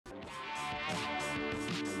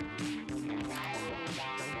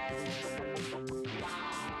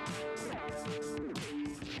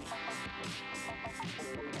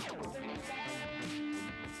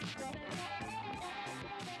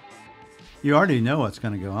You already know what's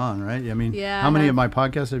going to go on, right? I mean, Yeah, how many of my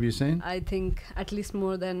podcasts have you seen? I think at least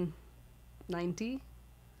more than 90.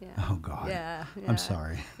 Yeah. Oh, God. Yeah. I'm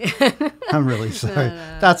sorry. I'm really sorry.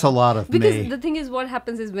 No. That's a lot of Because me. the thing is, what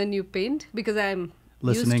happens is when you paint, because I'm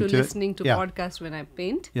Listening used to to it? listening to Yeah. podcasts when I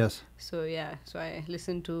paint. Yes. So I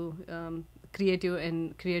listen to Creative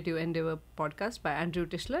Endeavor podcast by Andrew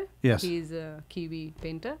Tischler. Yes. He's a Kiwi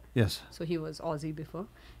painter. Yes. So he was Aussie before.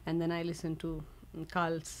 And then I listen to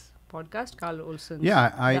Carl's podcast, Carl Olsen's Yeah,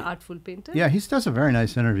 The Artful Painter. Yeah, he does a very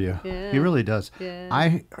nice interview. Yeah. He really does. Yeah.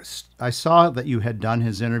 I saw that you had done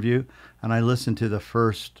his interview, and I listened to the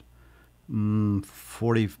first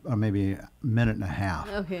 40 or maybe a minute and a half,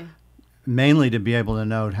 Okay. mainly to be able to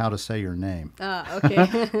know how to say your name.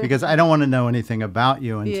 Okay. Because I don't want to know anything about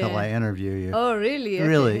you until Yeah. I interview you. Oh, really? Okay,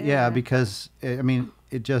 Really, yeah, because, I mean,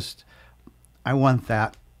 I want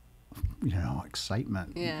that,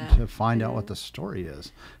 excitement to find out what the story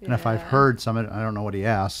is. And if I've Yeah. heard some of it, I don't know what he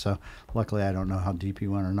asked, so luckily I don't know how deep he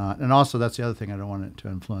went or not. And also, that's the other thing, I don't want it to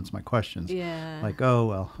influence my questions. Yeah. Like, oh,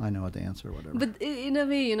 well, I know what the answer or whatever. But in a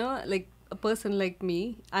way, like a person like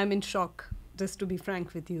me, I'm in shock, just to be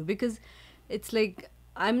frank with you, because it's like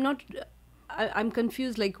I'm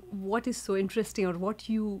confused, like what is so interesting or what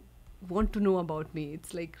you want to know about me.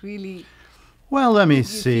 It's like really... Well, let me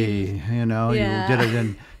see. You Yeah. did it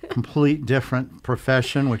in complete different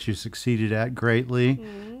profession, which you succeeded at greatly.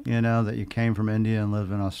 That you came from India and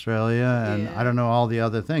lived in Australia, and I don't know all the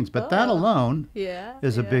other things. But that alone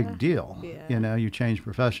is a big deal. Yeah. You change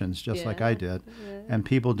professions just like I did. Yeah. And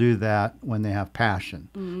people do that when they have passion.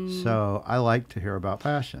 So I like to hear about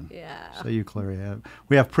passion. Yeah. So you clearly have.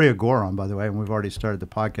 We have Priya Gore on, by the way, and we've already started the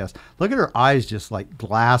podcast. Look at her eyes just like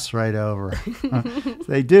glass right over.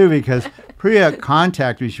 They do, because Priya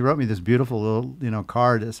contacted me. She wrote me this beautiful little,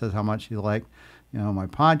 card that says how much she liked, my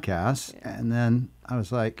podcast. Yeah. And then I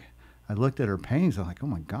was like, I looked at her paintings. I'm like, oh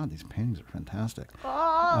my God, these paintings are fantastic.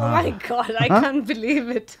 Oh my God, I can't believe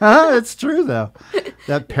it. It's true though.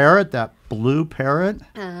 That parrot, that blue parrot,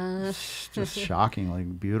 just shockingly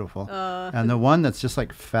beautiful. And the one that's just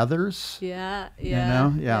like feathers. Yeah.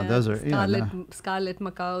 Those are Scarlet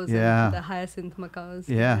macaws. Yeah. And the hyacinth macaws.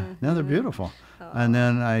 Yeah, no, they're beautiful. And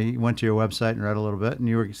then I went to your website and read a little bit, and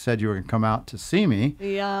you said you were going to come out to see me.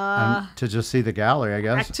 Yeah. To just see the gallery, I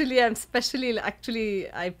guess.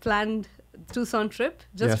 Actually, I planned Tucson trip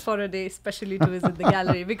just for a day, especially to visit the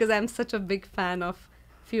gallery, because I'm such a big fan of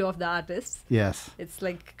few of the artists. Yes. It's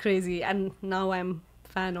like crazy, and now I'm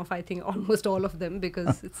fan of, I think, almost all of them,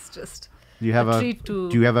 because it's just Do you have a treat to...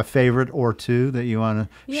 Do you have a favorite or two that you want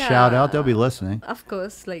to shout out? They'll be listening. Of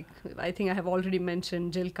course, like I think I have already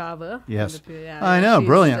mentioned Jill Carver. Yes. I know,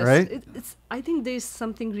 brilliant, right? I think there's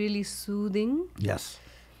something really soothing. Yes.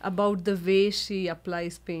 About the way she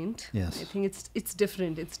applies paint. Yes. I think it's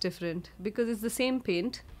different. It's different because it's the same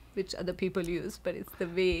paint which other people use, but it's the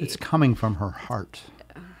way... It's coming from her heart.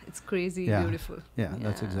 It's crazy beautiful. Yeah,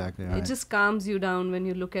 that's exactly right. It just calms you down when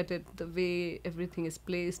you look at it, the way everything is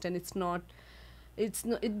placed, and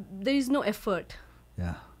there is no effort.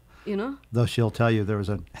 Yeah. Though she'll tell you there was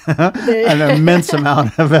an immense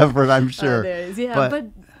amount of effort, I'm sure. There is, but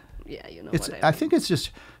I think it's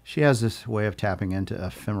just, she has this way of tapping into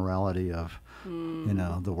ephemerality of,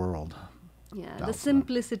 the world. Yeah, the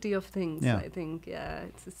simplicity of things, I think. Yeah,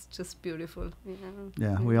 it's just beautiful.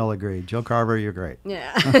 Yeah, we all agree. Jill Carver, you're great.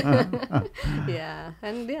 Yeah. Yeah.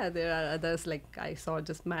 And there are others, like I saw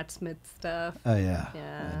just Matt Smith stuff. Oh, yeah.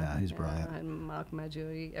 Yeah. He's brilliant. And Mark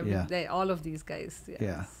Majori. All of these guys.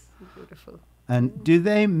 Yeah. It's beautiful. And do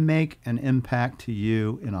they make an impact to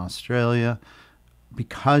you in Australia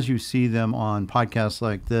because you see them on podcasts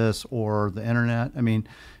like this or the internet? I mean,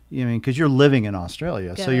 because you're living in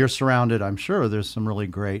Australia, so you're surrounded, I'm sure there's some really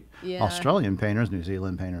great Australian painters, New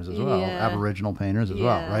Zealand painters as well, Aboriginal painters as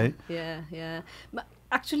well, right? Yeah. But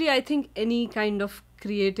actually, I think any kind of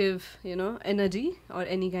creative, energy or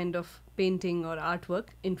any kind of painting or artwork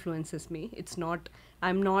influences me.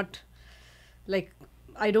 I'm not like,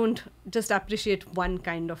 I don't just appreciate one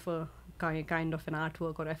kind of an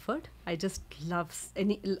artwork or effort. I just love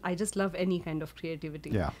any kind of creativity.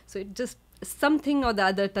 Yeah. So it just, something or the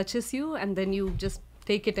other touches you, and then you just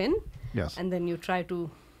take it in. Yes. And then you try to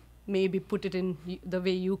maybe put it in the way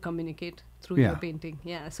you communicate through your painting.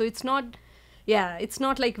 Yeah. So it's not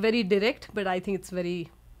like very direct, but I think it's very...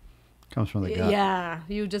 Comes from the gut. Yeah.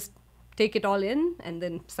 You just take it all in, and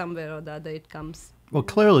then somewhere or the other it comes. Well,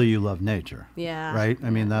 clearly you love nature. Yeah. Right? I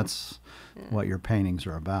mean, that's what your paintings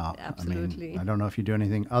are about. Absolutely. I mean, I don't know if you do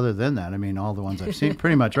anything other than that. I mean, all the ones I've seen,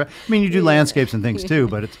 pretty much, right? I mean, you do landscapes and things too,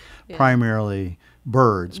 but it's primarily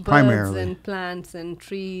birds birds primarily. and plants and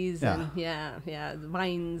trees Yeah. and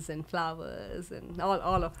vines and flowers and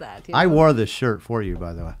all of that. I wore this shirt for you,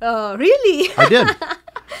 by the way. Oh, really? I did.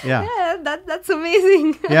 Yeah. Yeah, that's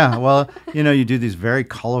amazing. Yeah. Well, you do these very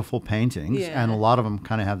colorful paintings, Yeah. and a lot of them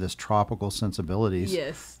kind of have this tropical sensibilities.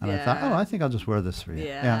 Yes. And I thought, I think I'll just wear this for you.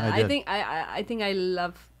 Yeah, I did. I think I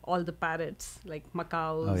love all the parrots like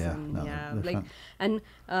macaws Oh, yeah. and No, they're like fun.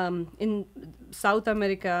 and in South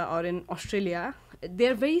America or in Australia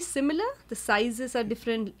they're very similar. The sizes are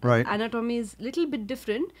different, Right. anatomy is little bit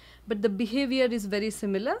different, but the behavior is very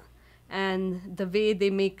similar, and the way they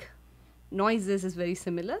make noises is very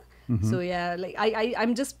similar. Mm-hmm. So yeah, like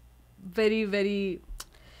I'm just very very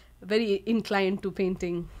very inclined to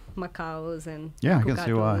painting macaws and Yeah, I can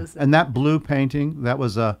see why. cockatoos And that blue painting,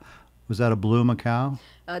 was that a blue macaw?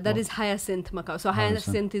 that is hyacinth macaw. So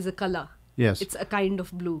hyacinth is a color. Yes. It's a kind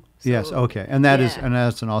of blue. So Yes. Okay. And that's yeah.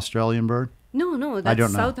 an Australian bird. No, that's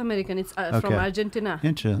don't know. South American. It's from Okay. Argentina.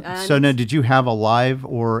 Interesting. And So now, did you have a live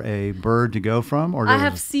or a bird to go from, or I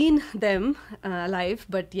have seen them live,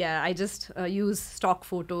 but yeah, I just use stock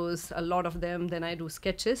photos, a lot of them. Then I do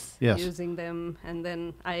sketches Yes. using them, and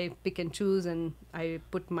then I pick and choose, and I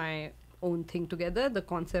put my own thing together, the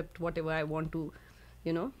concept, whatever I want to,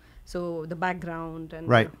 So the background and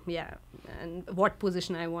Right. and what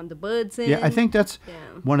position I want the birds in. Yeah, I think that's Yeah.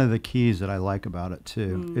 one of the keys that I like about it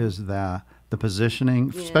too, is that the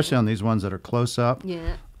positioning, Yeah. especially on these ones that are close up.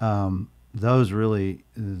 Yeah. Those really,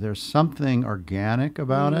 there's something organic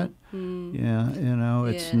about it. Yeah,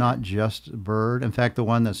 it's Yeah. not just a bird. In fact, the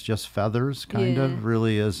one that's just feathers kind Yeah. of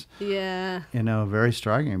really is, Yeah. very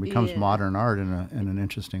striking. It becomes Yeah. modern art in an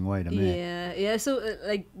interesting way to me. Yeah. So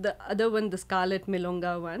like the other one, the Scarlet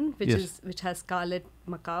Milonga one, Yes. which has scarlet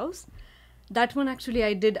macaws. That one actually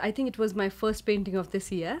I did. I think it was my first painting of this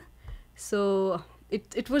year. So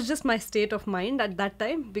it was just my state of mind at that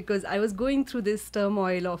time, because I was going through this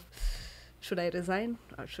turmoil of, should I resign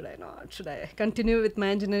or should I not? Should I continue with my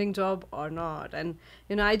engineering job or not? And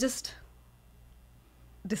I just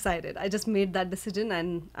decided. I just made that decision,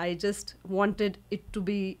 and I just wanted it to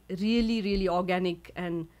be really, really organic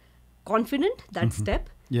and confident, that step,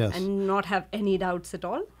 Yes. and not have any doubts at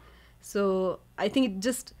all. So I think it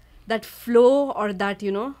just, that flow or that,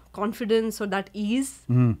 confidence or that ease,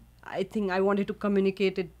 I think I wanted to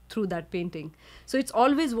communicate it through that painting. So it's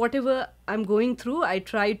always whatever I'm going through, I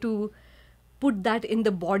try to put that in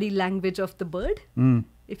the body language of the bird,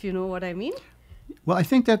 if you know what I mean. Well, I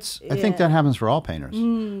think that Yeah. happens for all painters.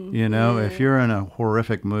 If you're in a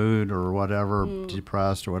horrific mood or whatever,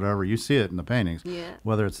 depressed or whatever, you see it in the paintings. Yeah.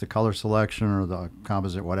 Whether it's the color selection or the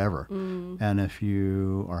composite, whatever. And if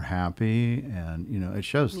you are happy, and it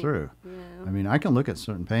shows through. Yeah. I mean, I can look at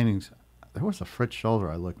certain paintings. There was a Fritz shoulder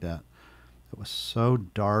I looked at. It was so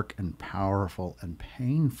dark and powerful and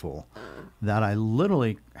painful that I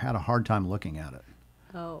literally had a hard time looking at it.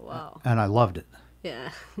 Oh, wow. And I loved it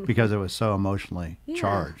Yeah. because it was so emotionally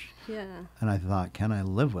charged. Yeah. And I thought, can I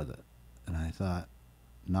live with it? And I thought,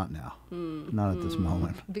 not now. Not at this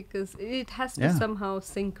moment. Because it has to Yeah. somehow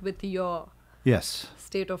sync with your Yes.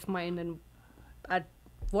 state of mind and at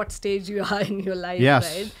what stage you are in your life,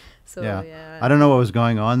 Yes. right? So, yeah. yeah. I don't know what was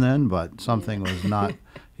going on then, but something was not,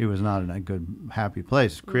 he was not in a good, happy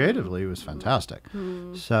place. Creatively, he was fantastic.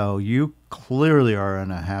 So you clearly are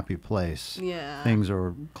in a happy place. Yeah. Things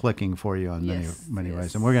are clicking for you in Yes, many ways.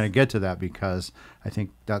 yes. And we're going to get to that because I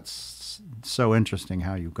think that's so interesting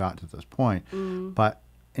how you got to this point. But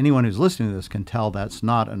anyone who's listening to this can tell that's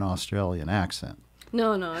not an Australian accent.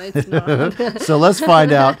 No, it's not. So let's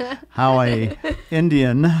find out how a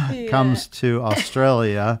Indian comes to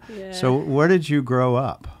Australia. Yeah. So where did you grow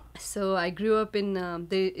up? So I grew up in,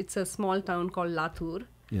 it's a small town called Latur.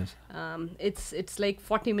 Yes. It's like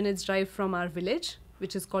 40 minutes drive from our village,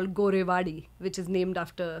 which is called Gorewadi, which is named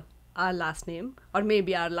after our last name. Or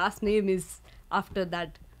maybe our last name is after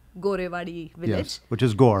that Gorewadi village. Yes. Which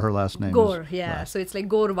is Gore, her last name. Gore, is yeah. last. So it's like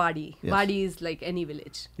Gorewadi. Yes. Wadi is like any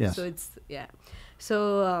village. Yes. So it's, yeah.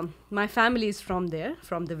 So my family is from there,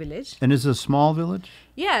 from the village. And is it a small village?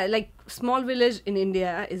 Yeah, like small village in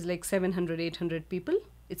India is like 700, 800 people.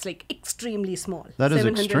 It's like extremely small. That is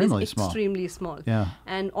 700 extremely small. Extremely small. Yeah.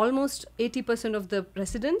 And almost 80% of the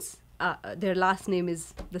residents, their last name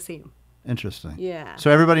is the same. Interesting. Yeah.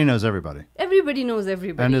 So everybody knows everybody. Everybody knows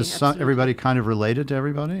everybody. And is absolutely. everybody kind of related to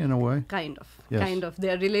everybody in a way? Kind of. Yes. Kind of.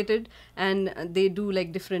 They're related, and they do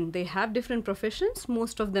like they have different professions.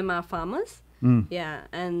 Most of them are farmers. Yeah.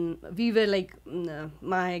 And we were like,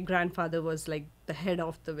 my grandfather was like the head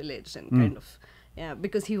of the village and kind of, yeah,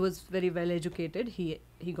 because he was very well educated. He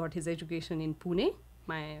got his education in Pune.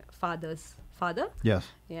 my father's father. Yes.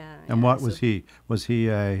 Yeah. And yeah, what so- was he? Was he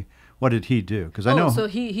a? What did he do? Because I Oh, know. so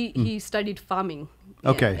he studied farming. Yeah,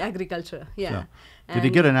 Okay. agriculture. Yeah. So, did he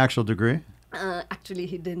get an actual degree? Actually,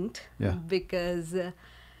 he didn't. Yeah. Because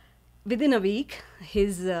within a week,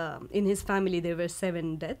 in his family there were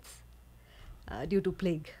 7 deaths due to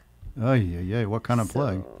plague. Oh yeah. What kind of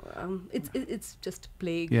plague? It's just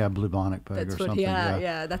plague. Yeah, bubonic plague That's or what. something.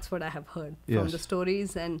 Yeah. That's what I have heard from Yes. the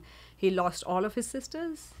stories. And he lost all of his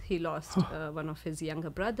sisters. He lost one of his younger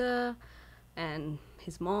brother, and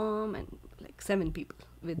his mom, and like 7 people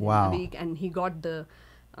within Wow. a week. And he got the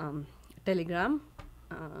telegram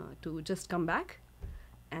to just come back.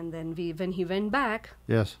 And then when he went back,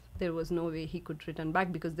 Yes. there was no way he could return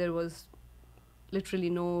back because there was literally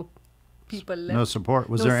no people left. No support.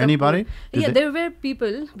 Was No there support. anybody? Did Yeah, they- there were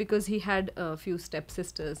people because he had a few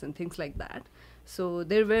stepsisters and things like that. So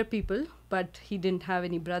there were people, but he didn't have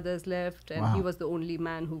any brothers left, and he Wow. was the only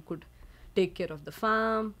man who could take care of the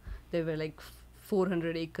farm. There were like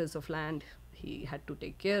 400 acres of land he had to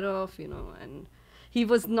take care of, and he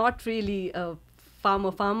was not really a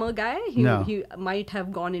farmer guy. No. He might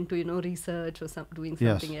have gone into research or doing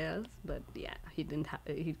Yes. something else, but yeah,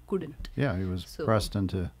 he couldn't. Yeah, he was So- pressed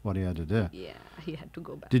into what he had to do. Yeah, he had to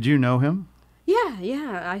go back. Did you know him?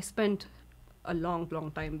 Yeah, I spent a long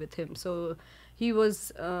time with him. So he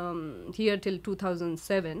was here till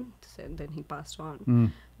 2007, and then he passed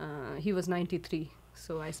on. He was 93,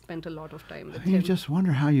 so I spent a lot of time with You him. just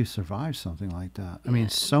wonder how you survive something like that. I mean, Yeah.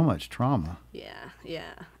 so much trauma.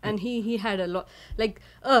 Yeah. And he had a lot, like,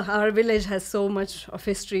 our village has so much of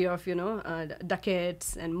history of,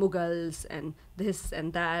 Dacoits and Mughals and this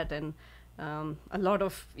and that, and a lot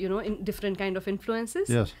of, in different kind of influences.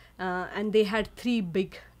 Yes. And they had 3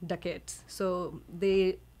 big Dacoits. So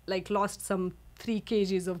they, like, lost some 3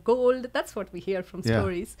 kgs of gold. That's what we hear from Yeah.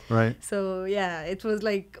 stories. Right. So, yeah, it was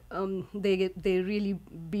like they really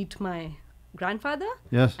beat my grandfather.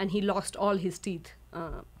 Yes. And he lost all his teeth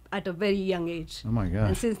at a very young age. Oh my And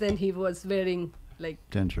gosh. since then he was wearing like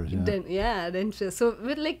Dentures. Yeah. dentures. So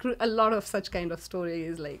with like a lot of such kind of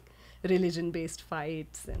stories, like religion-based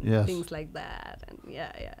fights and Yes. things like that. And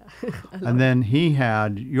yeah. A lot. And then he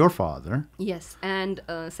had your father, Yes, and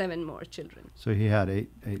 7 more children. so he had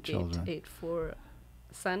eight children. 4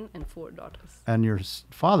 son and 4 daughters. And your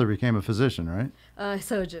father became a physician, right?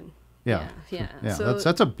 Surgeon. Yeah. Yeah. So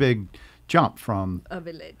that's a big jump from. a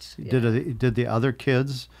village. Did the other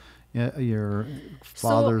kids, your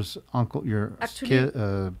father's uncle, your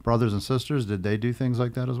Actually- brothers and sisters, did they do things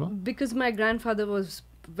like that as well? Because my grandfather was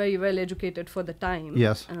very well educated for the time.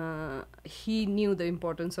 Yes. He knew the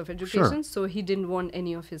importance of education, so he didn't want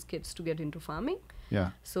any of his kids to get into farming.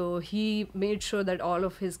 Yeah. So he made sure that all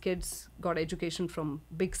of his kids got education from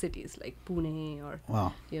big cities like Pune or,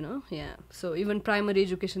 Wow. yeah. So even primary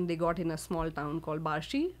education they got in a small town called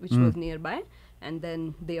Barshi, which was nearby. And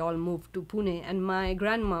then they all moved to Pune. And my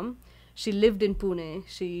grandmom, she lived in Pune.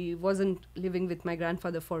 She wasn't living with my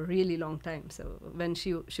grandfather for a really long time. So when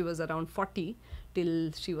she was around 40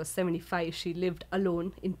 till she was 75, she lived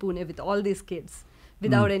alone in Pune with all these kids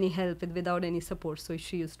without any help and without any support. So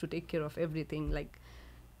she used to take care of everything like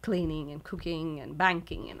cleaning and cooking and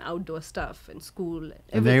banking and outdoor stuff and school.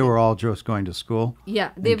 And they were all just going to school? Yeah,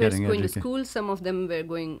 they were getting going to educa- school. Some of them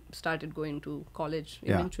were started going to college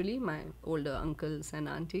Yeah. eventually, my older uncles and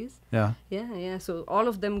aunties. Yeah. Yeah. So all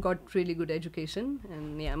of them got really good education.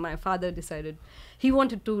 And yeah, my father decided he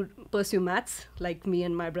wanted to pursue maths like me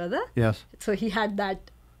and my brother. Yes. So he had that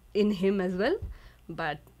in him as well.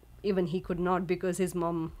 But even he could not because his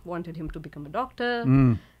mom wanted him to become a doctor.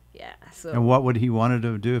 Yeah. So And what would he wanted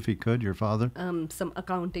to do if he could, your father? some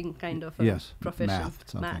accounting kind of a Yes. profession. Math,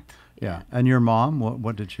 something. Math. Yeah. And your mom,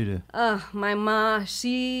 what did she do? My ma,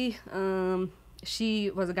 she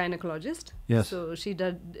was a gynecologist. Yes. So she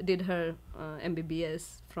did her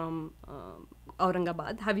MBBS from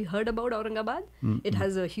Aurangabad. Have you heard about Aurangabad? It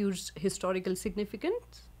has a huge historical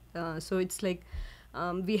significance. So it's like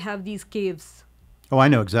we have these caves, Oh, I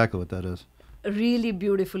know exactly what that is. really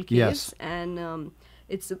beautiful caves, Yes. and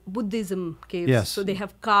it's Buddhism caves. Yes. So they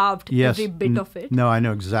have carved Yes. every bit of it. No, I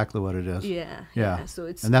know exactly what it is. Yeah. So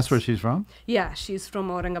it's And that's where she's from? Yeah, she's from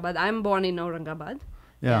Aurangabad. I'm born in Aurangabad.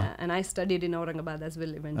 Yeah. And I studied in Aurangabad as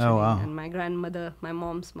well eventually. Oh, wow. And my grandmother, my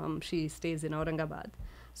mom's mom, she stays in Aurangabad.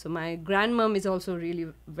 So my grandmom is also really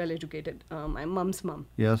well educated, my mom's mom.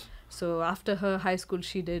 Yes. So after her high school,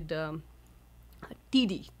 she did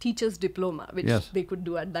TD, Teacher's Diploma, which Yes. they could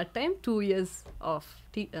do at that time, 2 years of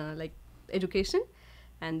education.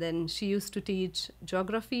 And then she used to teach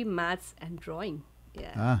geography, maths, and drawing.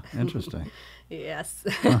 Yeah. Ah, interesting. Yes.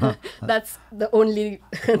 Uh-huh. That's the only,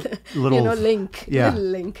 Little- link. yeah. Little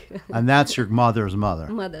link. And that's your mother's mother.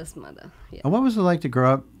 Mother's mother. Yeah. And what was it like to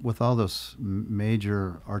grow up with all those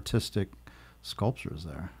major artistic sculptures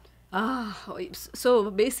there? So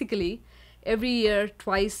basically, every year,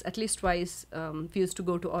 at least twice, we used to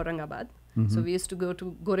go to Aurangabad. So we used to go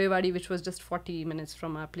to Gorewadi, which was just 40 minutes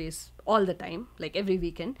from our place all the time, like every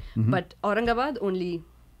weekend. But Aurangabad only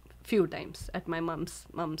few times at my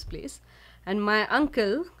mom's place. And my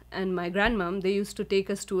uncle and my grandmom, they used to take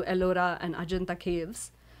us to Ellora and Ajanta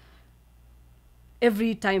caves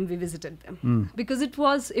every time we visited them, because it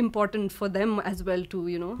was important for them as well to,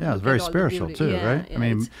 Yeah, look it's very at all the spiritual beauty. too, Yeah, right? yeah, I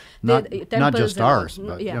mean, it's- not temples just and all. ours,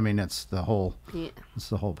 but Yeah. I mean, it's the whole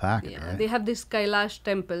package, Yeah, right? they have this Kailash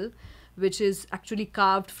temple, which is actually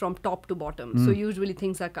carved from top to bottom. So usually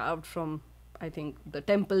things are carved from, I think, the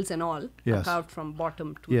temples and all are Yes. carved from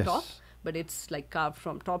bottom to Yes. top, but it's like carved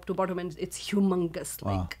from top to bottom, and it's humongous,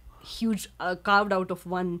 Wow. like huge, carved out of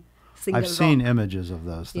one single I've seen rock. images of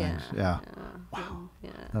those Yeah, things. Yeah. Wow. Yeah.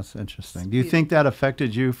 That's interesting. Do you think that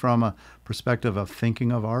affected you from a perspective of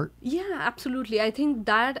thinking of art? Yeah, absolutely. I think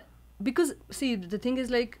that, because see, the thing is,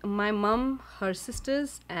 like, my mom, her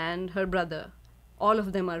sisters, and her brother, all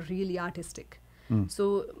of them are really artistic.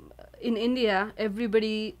 So in India,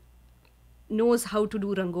 everybody knows how to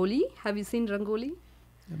do rangoli. Have you seen rangoli?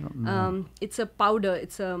 I don't know. It's a powder.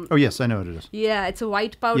 It's a Oh, yes, I know what it is. yeah, it's a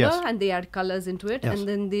white powder, Yes. and they add colors into it, Yes. and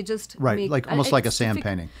then they just Right, make, like and almost like a it's sand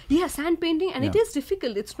painting. Yeah, sand painting, and it Yeah. is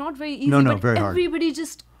difficult. It's not very easy. No, but very hard. everybody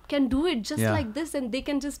just can do it just Yeah. like this, and they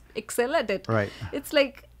can just excel at it. Right. It's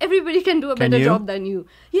like everybody can do a Can better you? job than you.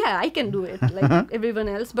 Yeah, I can do it like everyone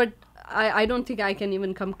else, but I don't think I can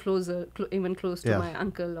even come close to Yes. my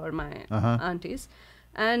uncle or my Uh-huh. aunties.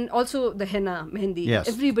 And also the henna, mehendi. Yes.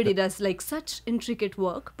 Everybody does like such intricate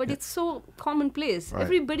work, but it's so commonplace. Right.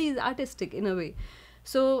 Everybody is artistic in a way.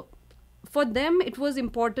 So for them, it was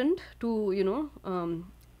important to,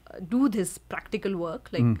 do this practical work.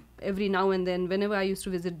 Like every now and then, whenever I used to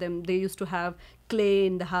visit them, they used to have clay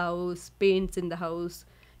in the house, paints in the house,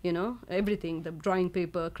 everything, the drawing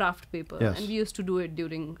paper, craft paper. Yes. And we used to do it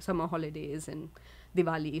during summer holidays and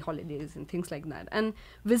Diwali holidays and things like that. And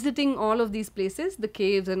visiting all of these places, the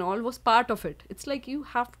caves and all, was part of it. It's like you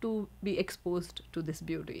have to be exposed to this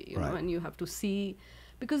beauty, you know, Right. and you have to see,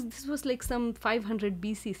 because this was like some 500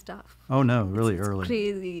 BC stuff. Oh, no, really It's early.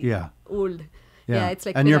 crazy. Yeah. Old. Yeah, it's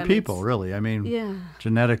like and your pyramids. people, really. I mean, Yeah.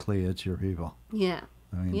 genetically, it's your people. Yeah.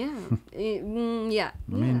 I mean, Yeah. Yeah.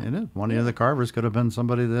 I mean, it is. One of the carvers could have been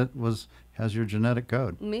somebody that has your genetic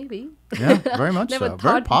code. Maybe. Yeah, very much Never so.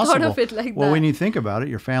 Very thought possible. of it like well, that. when you think about it,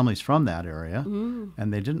 your family's from that area,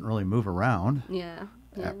 and they didn't really move around Yeah.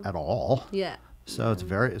 Yeah. at all. Yeah. So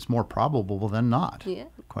it's more probable than not. Yeah.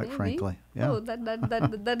 Quite maybe. frankly. Yeah. Oh,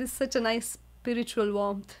 that is such a nice spiritual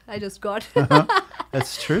warmth I just got.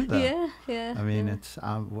 That's true, though. Yeah. Yeah. I mean, it's.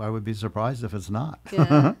 I would be surprised if it's not.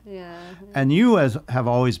 Yeah. Yeah. And you have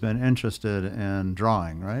always been interested in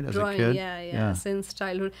drawing, right? As Drawing, a kid. yeah, since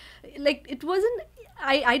childhood. Like, it wasn't,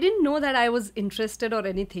 I didn't know that I was interested or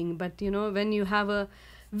anything, but when you have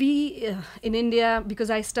in India, because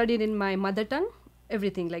I studied in my mother tongue,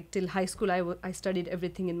 everything, like till high school, I studied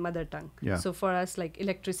everything in mother tongue. Yeah. So for us, like,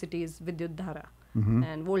 electricity is Vidyut Dhara, Mm-hmm.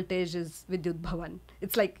 and voltage is Vidyut Bhavan.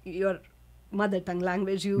 It's like your mother tongue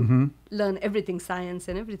language, you learn everything, science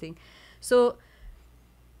and everything. So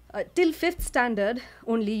till 5th standard,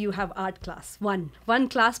 only you have art class, one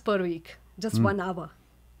class per week, just 1 hour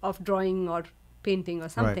of drawing or painting or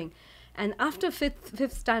something. And after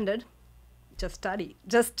fifth standard, just study,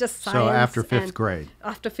 just science. So after 5th and grade.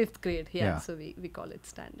 After 5th grade, Yeah. so we call it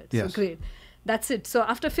standard. Yes. So grade. That's it. So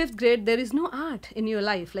after 5th grade, there is no art in your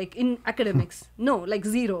life, like in academics. No, like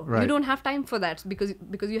zero. Right. You don't have time for that because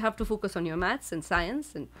you have to focus on your maths and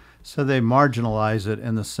science. And So they marginalize it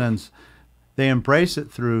in the sense they embrace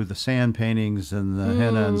it through the sand paintings and the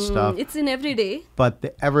henna and stuff. it's in every day.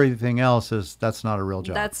 But everything else that's not a real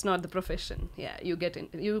job. That's not the profession. Yeah,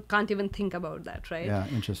 you can't even think about that, right? Yeah,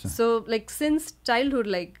 interesting. So like since childhood,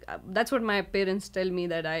 like that's what my parents tell me,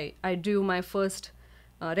 that I drew my first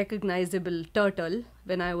recognizable turtle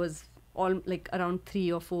when I was like around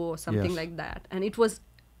 3 or 4 or something Yes. like that, and it was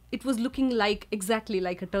looking exactly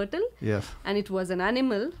like a turtle, Yes. and it was an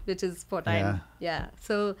animal, which is what Yeah.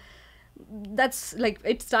 So that's like,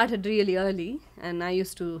 it started really early, and I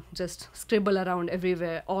used to just scribble around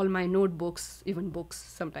everywhere, all my notebooks, even books,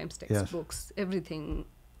 sometimes textbooks, everything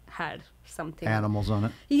had something. Animals on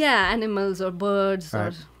it. Yeah, animals or birds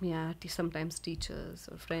Right. or sometimes teachers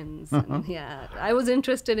or friends. And I was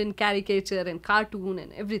interested in caricature and cartoon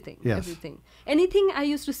and everything. Yes. Everything. Anything I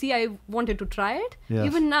used to see, I wanted to try it. Yes.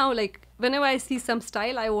 Even now, like whenever I see some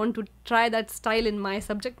style, I want to try that style in my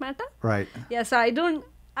subject matter. Right. Yeah, so I don't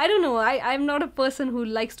know. I'm not a person who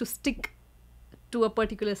likes to stick to a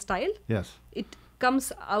particular style. Yes. It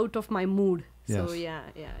comes out of my mood. So Yes.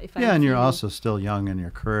 if Yeah, and you're feeling- also still young in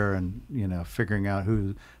your career, and figuring out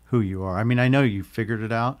who you are. I mean, I know you figured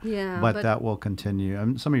it out, Yeah, but but- that will continue. I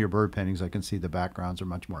mean, some of your bird paintings, I can see the backgrounds are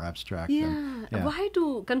much more abstract. Yeah. than, Why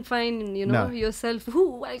to confine, No. yourself? Who?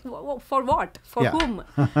 Like, for what? For Yeah. whom?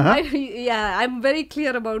 I'm very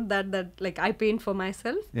clear about that. That like I paint for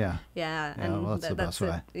myself. Yeah. Yeah, Yeah, and well, that's the best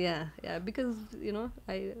way. Yeah, because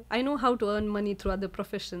I know how to earn money through other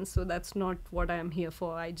professions, so that's not what I am here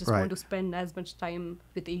for. I just Right. want to spend as much time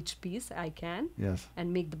with each piece I can Yes.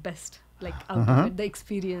 and make the best out of it, the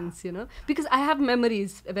experience, because I have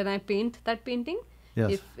memories when I paint that painting.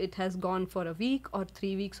 Yes. If it has gone for a week or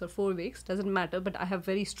 3 weeks or 4 weeks, doesn't matter, but I have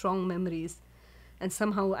very strong memories. And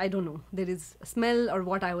somehow, I don't know, there is a smell or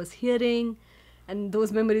what I was hearing, and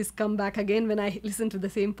those memories come back again when I listen to the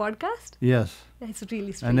same podcast. Yes. It's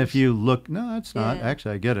really strange. And if you look, no, it's not. Yeah.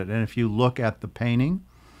 Actually, I get it. And if you look at the painting,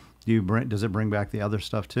 does it bring back the other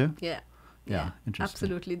stuff too? Yeah, interesting.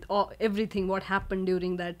 absolutely. Everything, what happened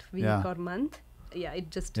during that week Yeah. or month, it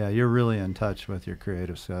just... Yeah, you're really in touch with your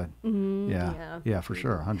creative side. Yeah, for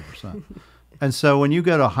sure, 100%. And so when you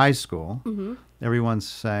go to high school, everyone's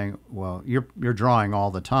saying, well, you're drawing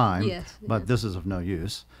all the time, Yes, but yes. this is of no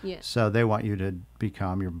use. Yes. So they want you to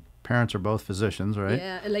become, your parents are both physicians, right?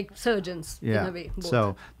 Yeah, like surgeons, Yeah. in a way. Both.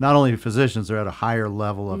 So not only physicians, they're at a higher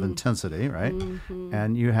level of intensity, right?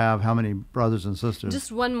 And you have how many brothers and sisters?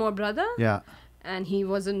 Just one more brother. Yeah. And he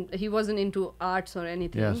wasn't into arts or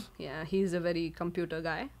anything. Yes. Yeah, he's a very computer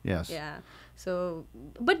guy. Yes. Yeah. So,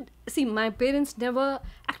 but see, my parents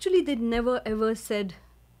they never ever said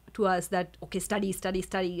to us that, okay,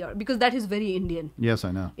 study, or, because that is very Indian. Yes,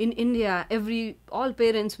 I know. In India, all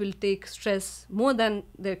parents will take stress more than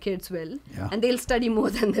their kids will, Yeah. and they'll study more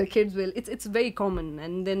than their kids will. It's very common,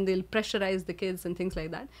 and then they'll pressurize the kids and things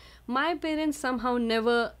like that. My parents somehow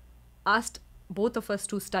never asked both of us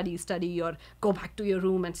to study or go back to your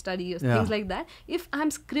room and study or Yeah. things like that. If I'm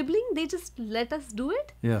scribbling, they just let us do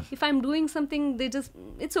it. Yes. If I'm doing something,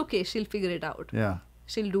 it's okay, she'll figure it out. Yeah.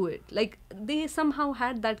 She'll do it. Like, they somehow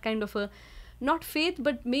had that kind of not faith,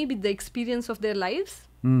 but maybe the experience of their lives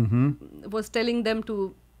was telling them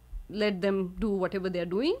to let them do whatever they're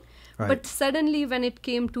doing. Right. But suddenly when it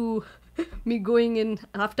came to me going in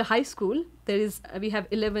after high school, we have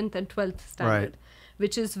 11th and 12th standard, Right.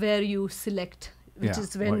 which is where you select, which Yeah,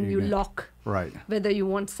 is what when you're you gonna- lock Right. whether you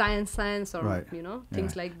want science or, Right.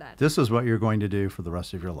 things Yeah. like that. This is what you're going to do for the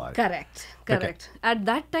rest of your life. Correct. At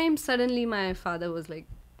that time, suddenly my father was like,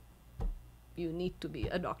 you need to be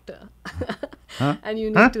a doctor. And you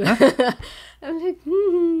need to... I'm like,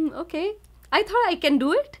 okay. I thought I can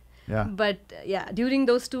do it. Yeah. But during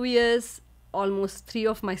those 2 years, almost 3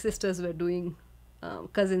 of my sisters were doing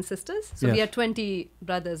cousin sisters. So we Yes. had 20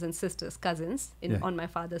 brothers and sisters, cousins, Yeah. on my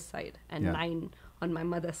father's side, and Yeah. 9 on my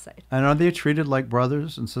mother's side. And are they treated like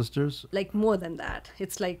brothers and sisters? Like more than that.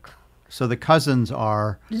 It's like So the cousins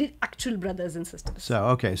are... actual brothers and sisters. So,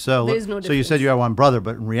 okay. So, There is no so you said difference. you had one brother,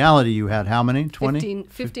 but in reality you had how many? 20?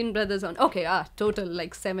 15 brothers total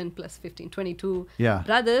like 7 plus 15, 22 Yeah.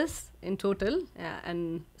 brothers in total,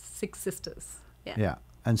 and 6 sisters. Yeah.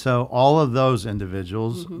 And so all of those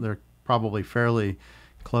individuals, they're probably fairly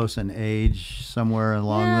close in age, somewhere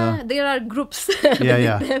along Yeah, there are groups.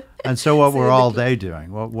 Yeah. And so what So were the all cl- they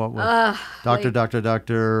doing? What were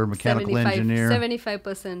doctor, mechanical engineer,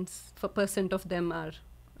 75% of them are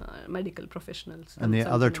medical professionals. and the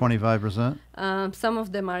other 25%? Some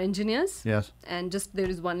of them are engineers. Yes. And just there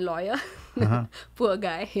is one lawyer. Uh-huh. Poor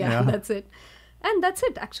guy. Yeah, that's it. And that's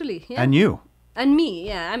it, actually. Yeah. And you? And me,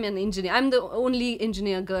 I'm an engineer. I'm the only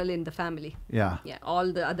engineer girl in the family. Yeah. Yeah,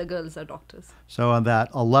 all the other girls are doctors. So on that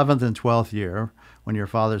 11th and 12th year, when your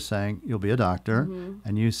father's saying you'll be a doctor,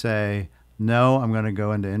 and you say, no, I'm going to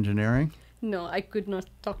go into engineering. No, I could not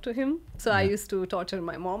talk to him. So I used to torture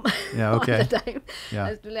my mom Yeah, all okay. the time. Yeah. I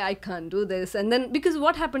was like, I can't do this. And then, because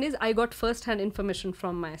what happened is I got first-hand information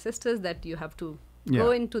from my sisters that you have to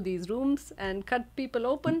go into these rooms and cut people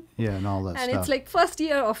open. Yeah, and all that And stuff. it's like first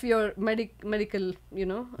year of your medical,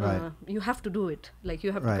 Right. you have to do it. Like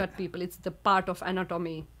you have to Right. cut people. It's the part of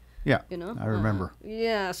anatomy Yeah, you know. I remember.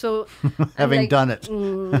 Yeah, so Having like, done it.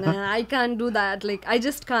 Nah, I can't do that. Like, I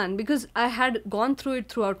just can't, because I had gone through it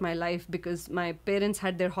throughout my life, because my parents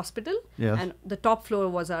had their hospital, Yes. and the top floor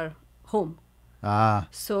was our home. Ah,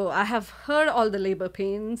 So I have heard all the labor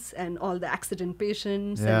pains and all the accident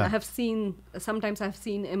patients, and Yeah. I have seen, sometimes I've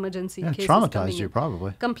seen emergency yeah, cases coming traumatized you in.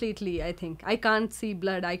 probably. Completely, I think. I can't see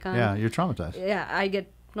blood. I can't. Yeah, you're traumatized. Yeah, I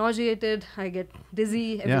get nauseated, I get dizzy,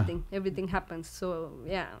 everything happens. So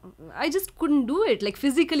yeah, I just couldn't do it. Like,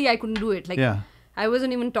 physically I couldn't do it. Like, Yeah. I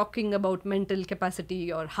wasn't even talking about mental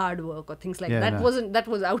capacity or hard work or things like Yeah, that. no. That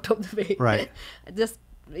was out of the way. Right. Just,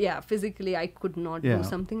 yeah, physically I could not Yeah. do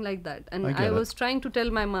something like that. And I get it. was trying to tell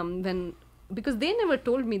my mom, because they never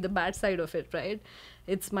told me the bad side of it, right?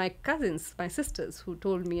 It's my cousins, my sisters, who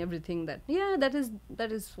told me everything, that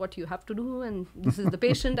that is what you have to do, and this is the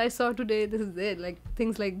patient I saw today, this is it, like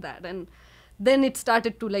things like that. And then it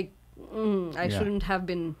started to like, I shouldn't have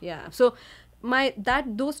been. So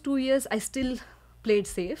those 2 years I still played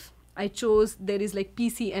safe. I chose, there is like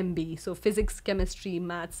PCMB, so physics, chemistry,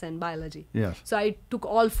 maths and biology. Yes. So I took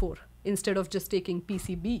all 4 instead of just taking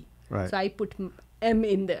PCB. Right. So I put M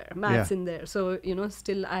in there, maths Yeah. in there. So,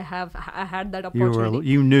 still I had that opportunity.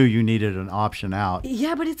 You knew you needed an option out.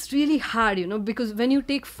 Yeah, but it's really hard, because when you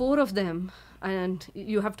take 4 of them and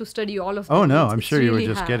you have to study all of them. Oh no, it's I'm sure you were really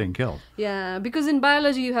just hard. getting killed. Yeah, because in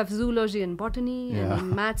biology you have zoology and botany, Yeah. and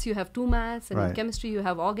in maths you have 2 maths, and in Right. chemistry you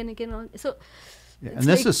have organic and all. So Yeah. it's And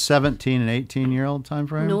this like- is 17 and 18-year-old time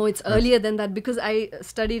frame? No, it's earlier than that, because I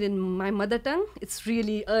studied in my mother tongue. It's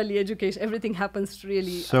really early education. Everything happens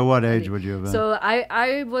really. So what age early. would you have been? So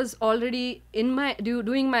I was already in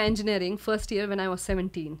doing my engineering first year when I was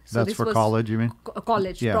 17. So That's this for was college, you mean?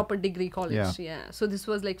 college, Yeah. proper degree college. Yeah. Yeah. So this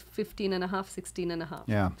was like 15 and a half, 16 and a half.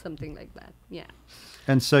 Yeah. Something like that. Yeah.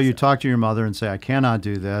 And so you talk to your mother and say, I cannot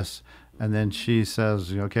do this. And then she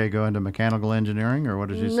says, okay, go into mechanical engineering, or what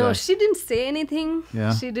did she say? No, she didn't say anything.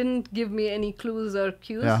 Yeah. She didn't give me any clues or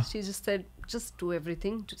cues. Yeah. She just said, just do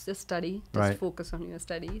everything. Just study. Just Right. focus on your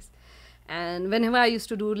studies. And whenever I used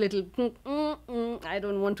to do little, I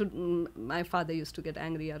don't want to, my father used to get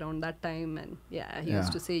angry around that time. And he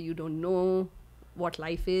used to say, you don't know what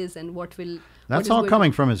life is and what will. That's all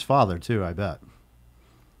coming from his father, too, I bet.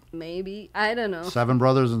 Maybe. I don't know. 7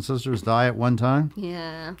 brothers and sisters die at one time.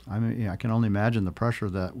 Yeah. I mean, I can only imagine the pressure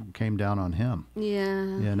that came down on him. Yeah.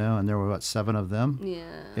 And there were, 7 of them?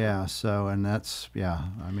 Yeah. Yeah, so, and that's,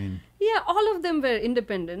 I mean. Yeah, all of them were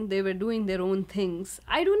independent. They were doing their own things.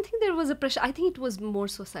 I don't think there was a pressure. I think it was more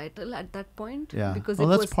societal at that point. Yeah, Because well,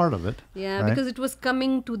 it that's was, part of it. Yeah, right? because it was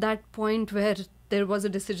coming to that point where there was a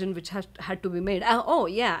decision which had to be made.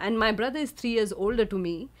 And my brother is 3 years older to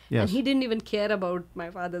me. Yes. And he didn't even care about my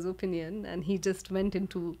father's opinion. And he just went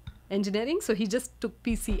into engineering. So he just took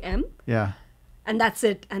PCM. Yeah, And that's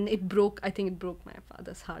it. And I think it broke my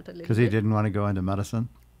father's heart a little bit. because he didn't want to go into medicine.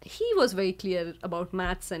 He was very clear about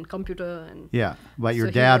maths and computer and Yeah, but your So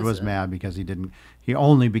he dad was, was mad because he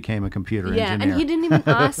only became a computer engineer. and he didn't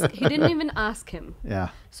even ask him. Yeah,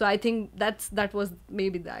 So I think that was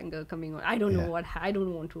maybe the anger coming on. I don't know Yeah. I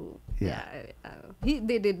don't want to. Yeah.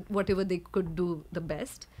 They did whatever they could do the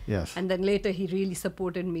best. yes. And then later he really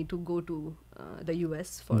supported me to go to the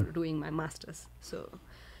US for doing my master's.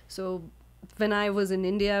 So when I was in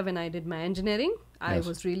India, when I did my engineering, I Yes.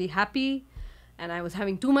 was really happy, and I was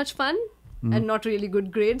having too much fun and not really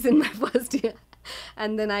good grades in my first year.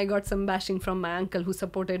 And then I got some bashing from my uncle, who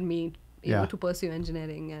supported me to pursue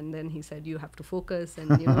engineering. And then he said, you have to focus,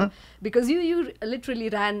 and because you literally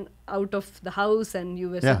ran out of the house and you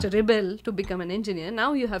were such a rebel to become an engineer.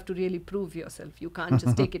 Now you have to really prove yourself. You can't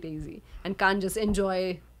just take it easy and can't just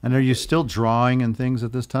enjoy. And are you still drawing and things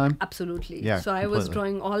at this time? Absolutely. Yeah, So I was completely.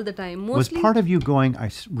 drawing all the time. Was Mostly part of you going,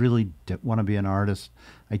 really want to be an artist?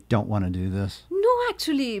 I don't want to do this. No,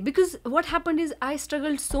 actually, because what happened is I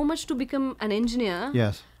struggled so much to become an engineer.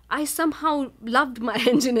 Yes. I somehow loved my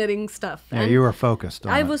engineering stuff. Yeah, and you were focused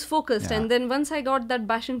on I it. was focused. Yeah. And then once I got that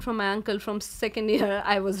bashing from my uncle from second year,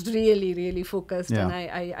 I was really, really focused. Yeah.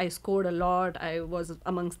 And I scored a lot. I was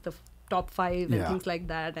amongst the top 5 and Yeah. things like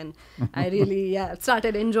that. And I really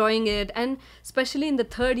started enjoying it. And especially in the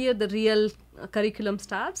third year, the real curriculum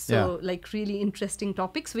starts. So like really interesting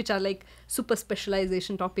topics, which are like super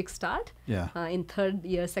specialization topics start Yeah. in third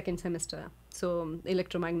year, second semester. So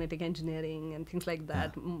electromagnetic engineering and things like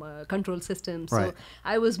that, control systems. Right. So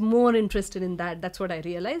I was more interested in that. That's what I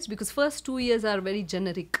realized, because first 2 years are very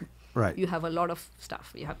generic. Right. You have a lot of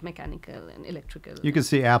stuff. You have mechanical and electrical. You can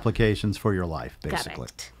see applications for your life, basically.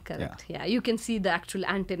 Correct. Yeah. You can see the actual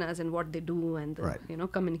antennas and what they do, and the,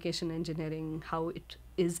 Right. communication engineering, how it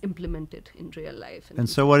is implemented in real life. And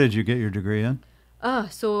so what did you get your degree in?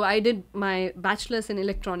 So I did my bachelor's in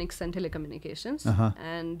electronics and telecommunications.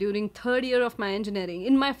 And during third year of my engineering,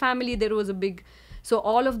 in my family, there was a big... So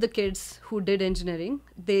all of the kids who did engineering,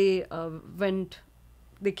 they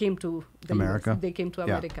came to the America? They came to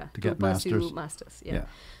America to get pursue masters.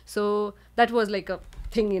 So that was like a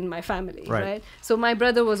thing in my family, Right. right? So my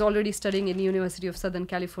brother was already studying in University of Southern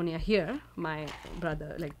California here. My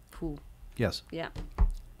brother, Yes. Yeah.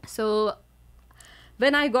 So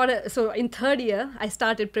when I so in third year, I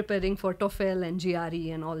started preparing for TOEFL and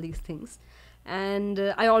GRE and all these things. And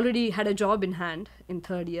I already had a job in hand in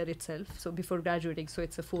third year itself. So before graduating, so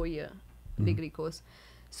it's a 4-year degree course.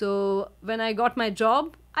 So when I got my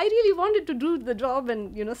job, I really wanted to do the job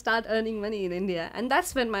and, start earning money in India. And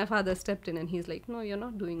that's when my father stepped in and he's like, no, you're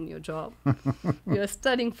not doing your job. You're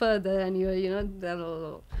studying further and you're, blah, blah,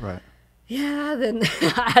 blah. Right. Yeah, then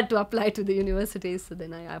I had to apply to the universities. So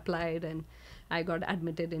then I applied and I got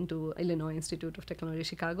admitted into Illinois Institute of Technology,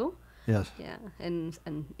 Chicago. Yes. Yeah, and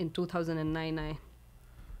in 2009, I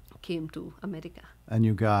came to America. And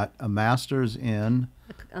you got a master's in?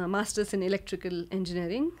 A master's in electrical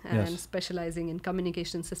engineering and Yes. specializing in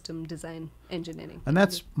communication system design engineering. And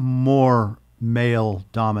that's more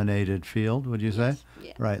male-dominated field, would you say? Yes,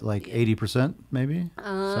 yeah. Right, like Yeah. 80% maybe?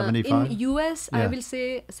 75? In US, I Yeah. will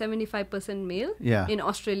say 75% male. Yeah. In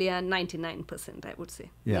Australia, 99%, I would say.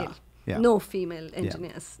 Yeah, Male. yeah. No female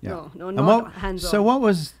engineers. Yeah. No, And not hands-on.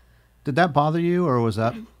 So did that bother you, or was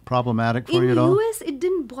that problematic for in you at all? US, it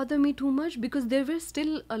didn't bother me too much because there were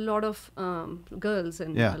still a lot of girls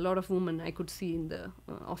and Yeah. a lot of women I could see in the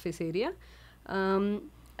office area.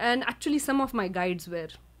 And actually, some of my guides were,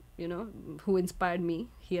 who inspired me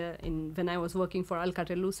here when I was working for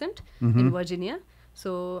Alcatel-Lucent in Virginia. So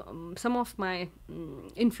some of my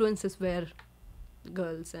influences were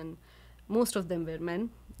girls, and most of them were men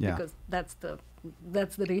Yeah. because that's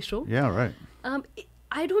the ratio. Yeah, right.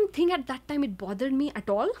 I don't think at that time it bothered me at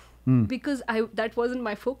all because that wasn't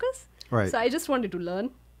my focus. Right. So I just wanted to learn,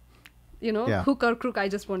 Yeah. hook or crook. I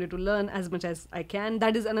just wanted to learn as much as I can.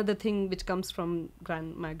 That is another thing which comes from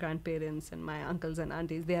my grandparents and my uncles and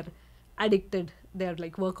aunties. They are addicted. They are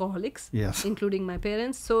like workaholics, Yes. including my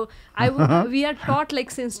parents. So we are taught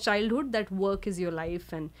like since childhood that work is your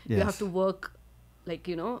life and you Yes. have to work like,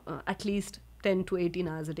 at least 10 to 18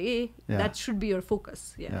 hours a day. Yeah. That should be your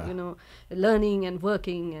focus. Yeah. Learning and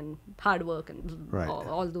working and hard work and Right.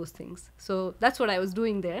 all those things. So that's what I was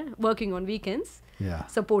doing there, working on weekends, Yeah.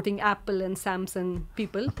 supporting Apple and Samsung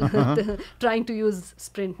people, trying to use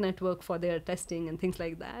Sprint network for their testing and things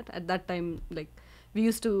like that. At that time, like we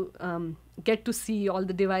used to get to see all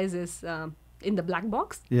the devices in the black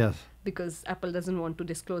box Yes. because Apple doesn't want to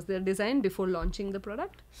disclose their design before launching the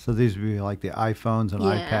product. So these would be like the iPhones and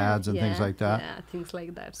iPads and things like that? Yeah, things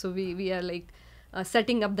like that. So we are like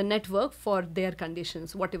setting up the network for their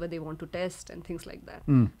conditions, whatever they want to test and things like that.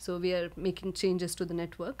 So we are making changes to the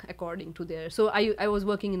network according to their... So I was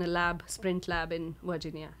working in a lab, Sprint lab in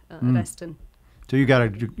Virginia, Reston. So you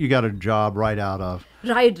got a job right out of...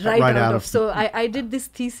 Right Right out out of. of- So I did this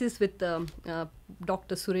thesis with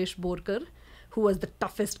Dr. Suresh Borkar, who was the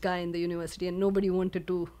toughest guy in the university, and nobody wanted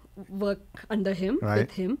to work under him, Right.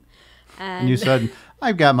 with him. And you said,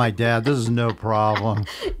 I've got my dad. This is no problem.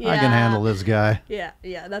 I can handle this guy. Yeah,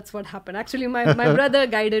 that's what happened. Actually, my brother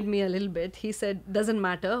guided me a little bit. He said, doesn't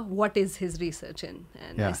matter what is his research in.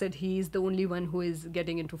 And Yeah. I said, he's the only one who is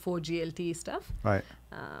getting into 4G LTE stuff. Right.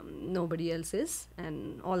 Nobody else is.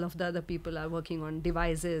 And all of the other people are working on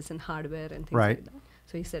devices and hardware and things Right. like that.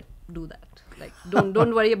 So he said, do that. Like,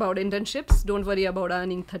 don't worry about internships. Don't worry about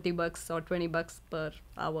earning $30 or $20 per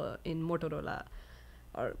hour in Motorola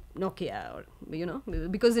or Nokia, or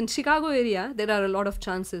because in Chicago area there are a lot of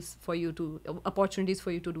chances for you to opportunities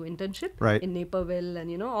for you to do internship. Right. In Naperville,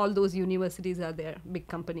 and all those universities are there, big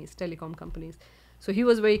companies, telecom companies. So he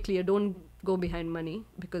was very clear, don't go behind money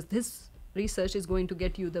because this research is going to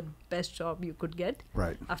get you the best job you could get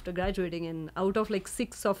Right. after graduating. And out of like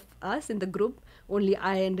 6 of us in the group, only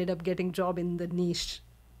I ended up getting job in the niche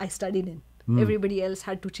I studied in. Everybody else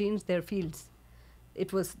had to change their fields.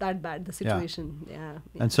 It was that bad, the situation. Yeah.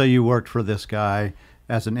 And so you worked for this guy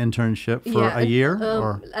as an internship for a year?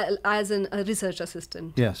 Or as a research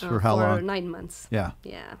assistant. Yes, for how long? 9 months. Yeah.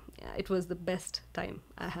 Yeah, it was the best time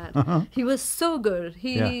I had. He was so good.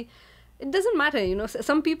 it doesn't matter, you know.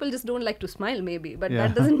 Some people just don't like to smile, maybe, but Yeah.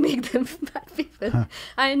 that doesn't make them bad people.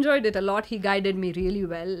 I enjoyed it a lot. He guided me really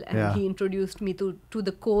well, and Yeah. he introduced me to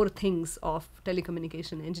the core things of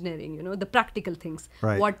telecommunication engineering, you know, the practical things,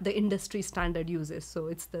 Right. what the industry standard uses. So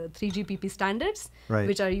it's the 3GPP standards, Right.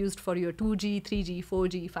 which are used for your 2G, 3G,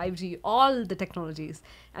 4G, 5G, all the technologies.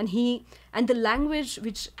 And the language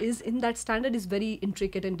which is in that standard is very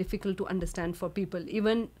intricate and difficult to understand for people,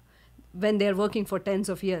 even when they're working for tens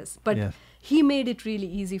of years. But Yes. he made it really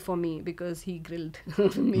easy for me because he grilled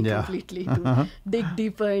me Yeah. completely to dig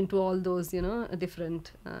deeper into all those, you know,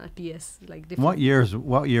 different TS. Like different.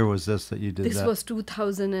 What year was this that you did This that? was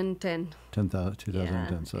 2010.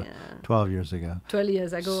 2010, so Yeah. 12 years ago. 12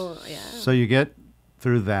 years ago, yeah. So you get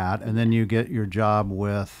through that, and then you get your job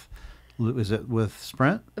with, is it with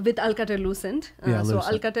Sprint? With Alcatel-Lucent. Yeah, So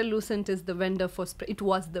Lucent. Alcatel-Lucent is the vendor for Sprint. It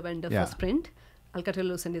was the vendor Yeah. for Sprint.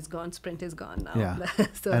 Alcatel-Lucent is gone. Sprint is gone now. Yeah.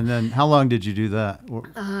 So, And then how long did you do that?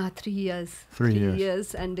 3 years. 3 years. 3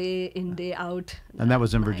 years and day in, day out. And that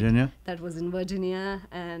was in night. Virginia? That was in Virginia.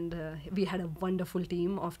 And we had a wonderful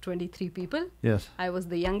team of 23 people. Yes. I was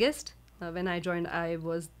the youngest. When I joined, I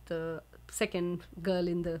was the second girl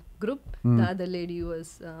in the group. The other lady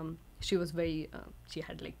was, she was very, she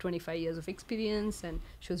had like 25 years of experience and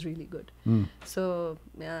she was really good. So,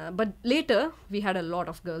 but later we had a lot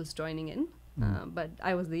of girls joining in. But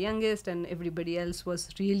I was the youngest and everybody else was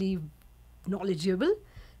really knowledgeable.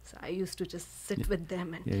 So I used to just sit with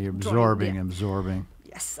them and Yeah, you're drawing, absorbing.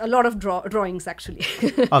 Yes, a lot of drawings actually.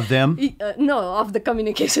 Of them? No, of the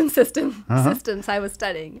communication systems I was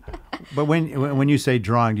studying. But when you say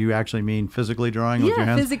drawing, do you actually mean physically drawing with your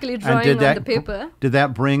hands? Physically And drawing on the paper. Did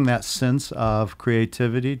that bring that sense of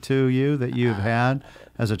creativity to you that you've had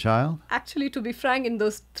as a child? Actually, to be frank, in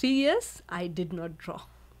those 3 years, I did not draw.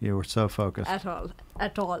 You were so focused. At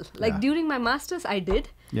all. Like Yeah. during my master's, I did.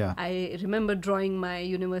 Yeah. I remember drawing my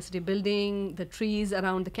university building, the trees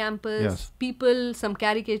around the campus, Yes. people, some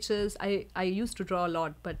caricatures. I used to draw a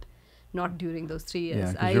lot, but not during those 3 years.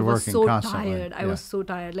 Yeah, 'cause I you're was working so constantly. tired. I Yeah. was so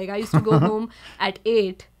tired. Like I used to go home at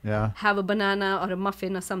 8, Yeah. have a banana or a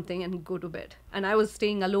muffin or something and go to bed. And I was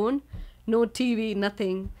staying alone, no TV,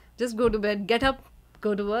 nothing. Just go to bed, get up,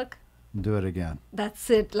 go to work. Do it again. That's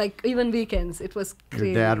it. Like even weekends, it was crazy.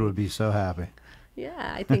 Your dad would be so happy.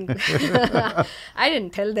 Yeah, I think I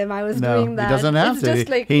didn't tell them I was No, doing that. he doesn't have It's to. just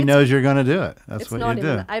like He it's- knows you're going to do it. That's it's what not you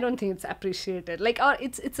do. even, I don't think it's appreciated. Like, or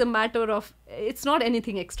it's a matter of, it's not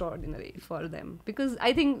anything extraordinary for them because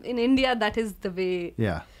I think in India that is the way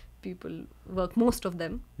Yeah. people work. Most of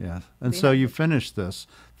them. Yes. And They so have you it. finished this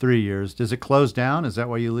 3 years. Does it close down? Is that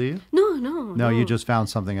why you leave? No, You just found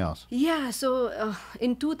something else. Yeah, so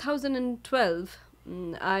in 2012,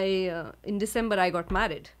 in December, I got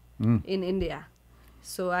married in India.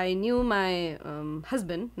 So I knew my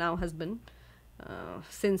now husband,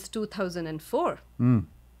 since 2004,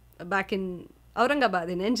 back in Aurangabad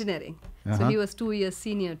in engineering. So Uh-huh. he was 2 years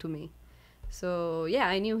senior to me. So yeah,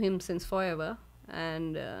 I knew him since forever.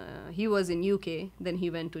 And he was in UK, then he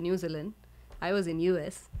went to New Zealand. I was in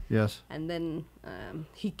US. Yes. And then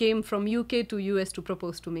he came from UK to US to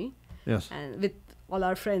propose to me. Yes. And with all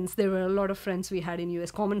our friends, there were a lot of friends we had in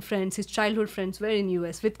US, common friends. His childhood friends were in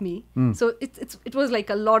US with me. So it was like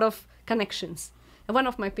a lot of connections. And one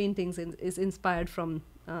of my paintings is inspired from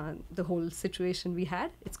the whole situation we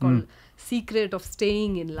had. It's called Secret of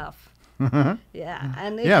Staying in Love. Yeah.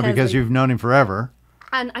 And it Yeah, has, because like, you've known him forever.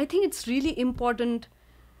 and I think it's really important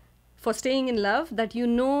for staying in love that you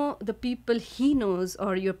know the people he knows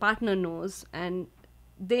or your partner knows and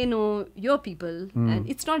they know your people. And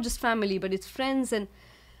it's not just family, but it's friends and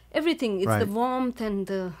everything. It's the Right. warmth and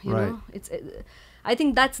the, you Right. know, it's. I think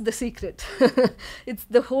that's the secret. It's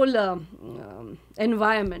the whole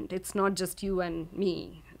environment. It's not just you and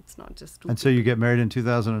me. It's not just two And so you get married in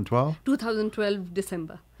 2012? 2012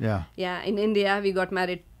 December. Yeah. Yeah, in India we got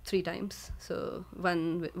married 3 times. So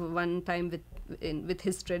one time with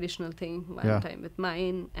his traditional thing, one time with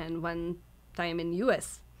mine, and one time in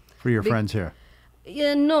US. For your Big- friends here.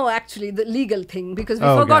 Yeah, no, actually the legal thing because we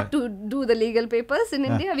Oh, okay. forgot to do the legal papers in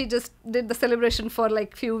India. We just did the celebration for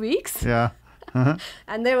like few weeks, Yeah.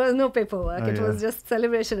 and there was no paperwork. Oh, It yeah. was just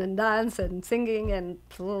celebration and dance and singing and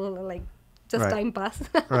like just Right. time pass.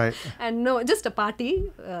 Right. And no, just a party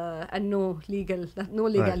and no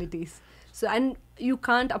legalities. So, and you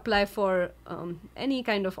can't apply for any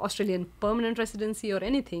kind of Australian permanent residency or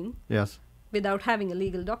anything Yes. without having a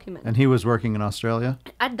legal document. And he was working in Australia?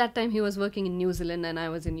 At that time, he was working in New Zealand and I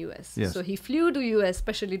was in US. Yes. So he flew to US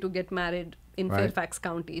especially to get married in Right. Fairfax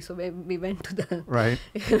County. So we went to the Right.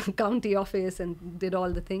 county office and did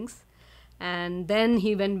all the things. And then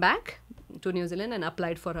he went back to New Zealand and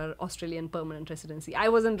applied for her Australian permanent residency. I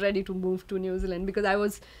wasn't ready to move to New Zealand because I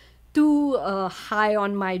was too high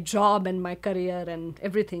on my job and my career and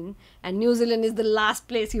everything. And New Zealand is the last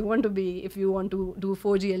place you want to be if you want to do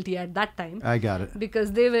 4G LTE at that time. I got it.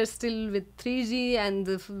 Because they were still with 3G and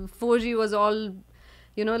the 4G was all,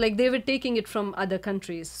 like they were taking it from other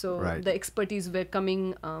countries. So the expertise were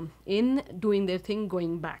coming in, doing their thing,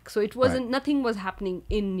 going back. So it wasn't, nothing was happening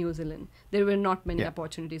in New Zealand. There were not many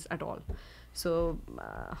opportunities at all. So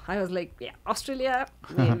I was like, Australia,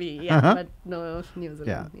 maybe, but no, New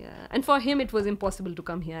Zealand. Yeah. And for him, it was impossible to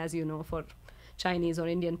come here, as you know, for Chinese or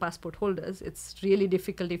Indian passport holders. It's really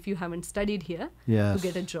difficult if you haven't studied here to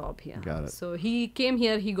get a job here. Got it. So he came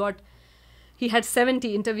here, he had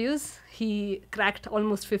 70 interviews. He cracked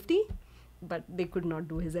almost 50, but they could not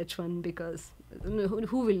do his H1 because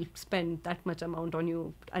who will spend that much amount on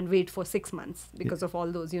you and wait for 6 months because of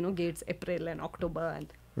all those, gates, April and October,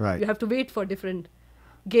 and you have to wait for different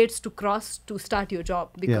gates to cross to start your job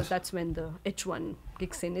because that's when the H1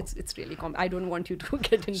 kicks in. It's really I don't want you to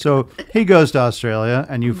get into So he goes to Australia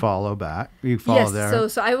and you follow back. You follow there.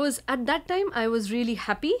 So I was, at that time, I was really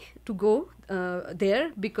happy to go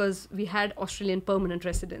there because we had Australian permanent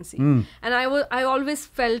residency. And I always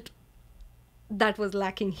felt that was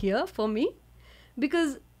lacking here for me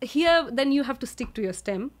because here then you have to stick to your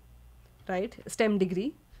STEM, right? STEM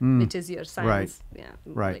degree. Which is your science,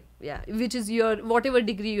 which is your whatever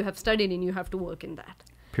degree you have studied in, you have to work in that.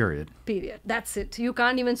 Period. That's it. You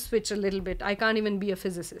can't even switch a little bit. I can't even be a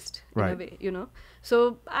physicist in a way,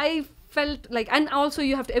 So I felt like, and also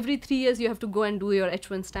you have to, every 3 years you have to go and do your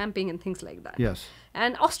H1 stamping and things like that. Yes.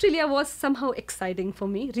 And Australia was somehow exciting for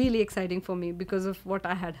me, really exciting for me because of what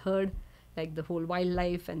I had heard, like the whole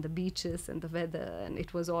wildlife and the beaches and the weather, and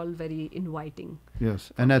it was all very inviting.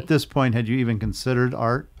 Yes. And at this point, had you even considered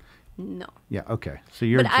art? No. Yeah, okay. So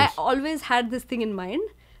you're But I always had this thing in mind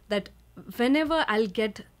that whenever I'll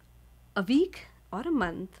get a week or a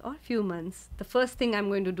month or a few months, the first thing I'm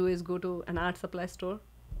going to do is go to an art supply store.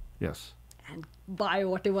 Yes. And buy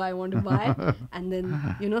whatever I want to buy and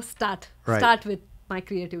then, start with my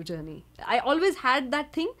creative journey. I always had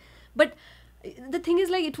that thing, but the thing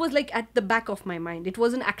is, like, it was like at the back of my mind. It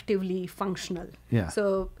wasn't actively functional. Yeah.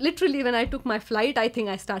 So literally when I took my flight, I think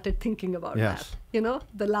I started thinking about that.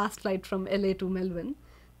 The last flight from LA to Melbourne.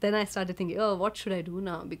 Then I started thinking, oh, what should I do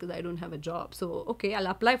now? Because I don't have a job. So, okay, I'll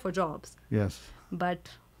apply for jobs. Yes. But,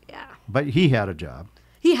 yeah. But he had a job.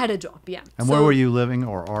 He had a job, yeah. And where were you living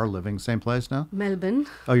or are living? Same place now? Melbourne.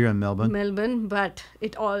 Oh, you're in Melbourne? Melbourne, but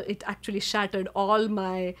it actually shattered all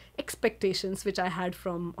my expectations which I had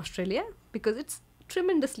from Australia because it's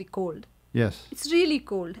tremendously cold. Yes. It's really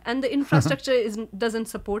cold and the infrastructure doesn't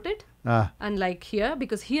support it. Unlike here,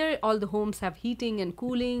 because here all the homes have heating and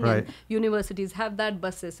cooling and universities have that,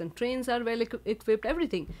 buses and trains are well equipped,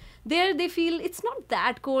 everything. There they feel it's not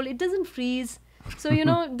that cold, it doesn't freeze. So,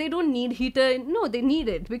 they don't need heater. No, they need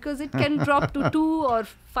it because it can drop to 2 or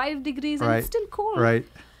 5 degrees and it's still cold. Right.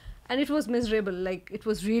 And it was miserable. Like, it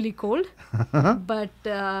was really cold. But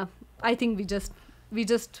I think we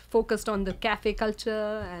just focused on the cafe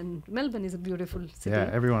culture, and Melbourne is a beautiful city. Yeah,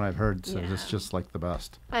 everyone I've heard says it's just like the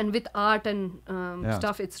best. And with art and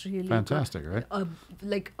stuff, it's really fantastic, good. Right?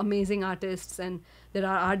 Like amazing artists, and there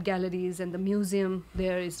are art galleries, and the museum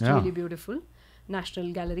there is really beautiful.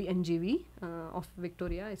 National Gallery, NGV, of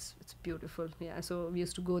Victoria. It's beautiful. Yeah, so we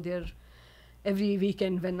used to go there every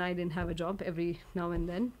weekend when I didn't have a job, every now and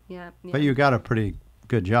then. Yeah. But you got a pretty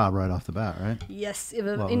good job right off the bat, right? Yes,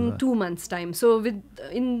 in 2 months' time. So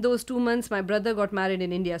in those 2 months, my brother got married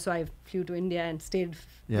in India, so I flew to India and stayed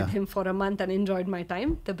with him for a month and enjoyed my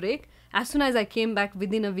time, the break. As soon as I came back,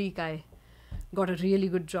 within a week, I got a really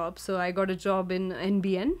good job. So I got a job in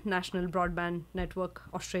NBN, National Broadband Network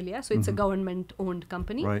Australia. So it's a government-owned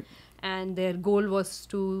company. Right. And their goal was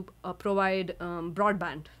to provide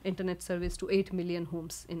broadband internet service to 8 million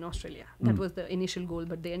homes in Australia. That was the initial goal,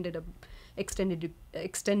 but they ended up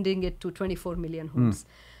extending it to 24 million homes.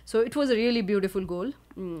 So it was a really beautiful goal.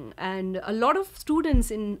 And a lot of students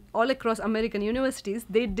in all across American universities,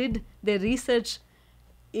 they did their research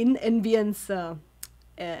in NBN's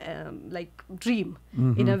dream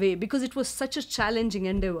in a way, because it was such a challenging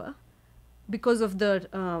endeavor because of the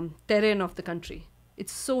terrain of the country.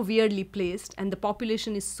 It's so weirdly placed and the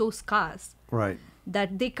population is so scarce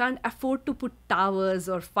that they can't afford to put towers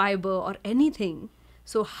or fiber or anything.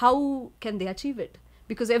 So how can they achieve it?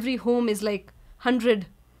 Because every home is like 100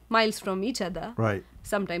 miles from each other,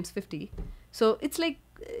 sometimes 50. So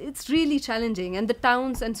it's really challenging, and the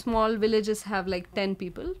towns and small villages have like 10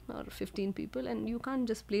 people or 15 people, and you can't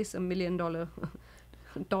just place $1 million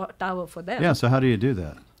tower for them. Yeah. So how do you do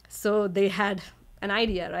that? So they had an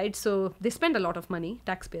idea, right? So they spent a lot of money,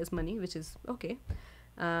 taxpayers' money, which is okay.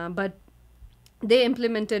 But they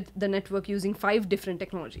implemented the network using 5 different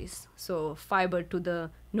technologies. So fiber to the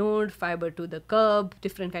node, fiber to the curb,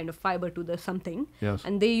 different kind of fiber to the something. Yes.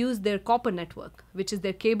 And they used their copper network, which is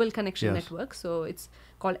their cable connection Yes. network. So it's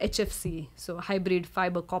called HFC, so hybrid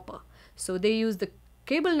fiber copper. So they use the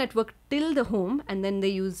cable network till the home, and then they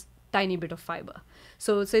use tiny bit of fiber.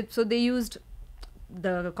 So they used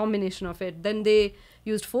the combination of it. Then they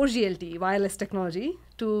used 4G LTE wireless technology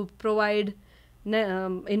to provide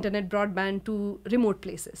internet broadband to remote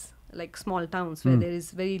places like small towns where there is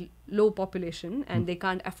very low population and they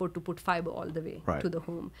can't afford to put fiber all the way to the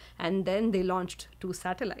home. And then they launched 2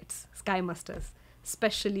 satellites, Skymusters,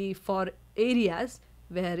 especially for areas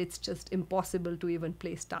where it's just impossible to even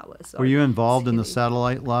place towers. Were you involved in the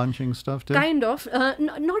satellite launching stuff too? Kind of.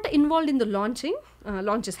 Not involved in the launching.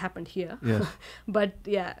 Launches happened here. Yes. But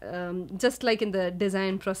yeah, just like in the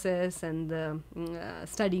design process and the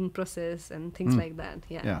studying process and things like that.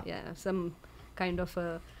 Yeah. Some kind of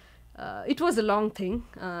a... it was a long thing.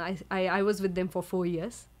 I was with them for 4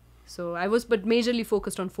 years. So I was but majorly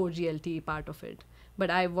focused on 4G LTE part of it. But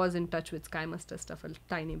I was in touch with Skymuster stuff a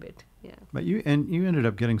tiny bit. Yeah. But you ended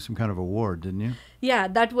up getting some kind of award, didn't you? Yeah,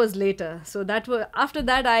 that was later. So after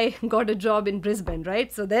that I got a job in Brisbane,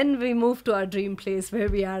 right? So then we moved to our dream place where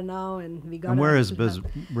we are now, and we got. And where is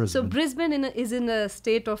Brisbane? So Brisbane is in the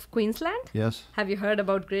state of Queensland. Yes. Have you heard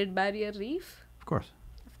about Great Barrier Reef? Of course.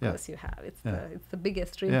 Of course you have. It's the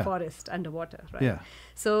biggest rainforest underwater, right? Yeah.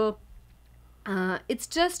 So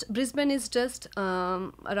Brisbane is just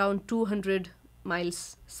around 200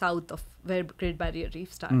 miles south of where Great Barrier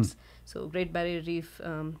Reef starts. So Great Barrier Reef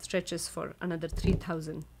stretches for another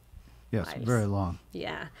 3,000 Yes, miles. very long.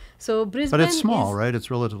 Yeah. So Brisbane But it's small, right? It's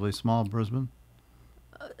relatively small, Brisbane?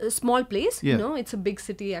 A small place? Yeah. No, it's a big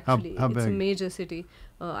city actually. How it's a big? major city.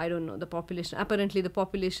 I don't know the population. Apparently the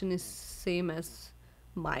population is same as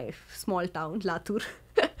my small town, Latur,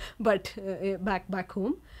 but back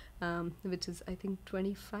home, which is I think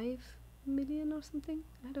 25 million or something.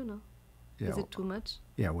 I don't know. Yeah. Is it too much?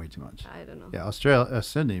 Yeah, way too much. I don't know. Yeah,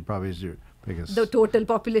 Sydney probably is your biggest. The total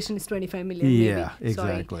population is 25 million. Yeah, maybe.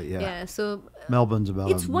 exactly. Sorry. Yeah. Yeah. So Melbourne's about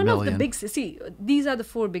it's a one million. of the big cities. See, these are the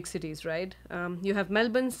 4 big cities, right? You have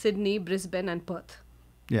Melbourne, Sydney, Brisbane, and Perth.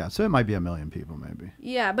 Yeah, so it might be 1 million people, maybe.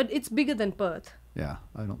 Yeah, but it's bigger than Perth. Yeah,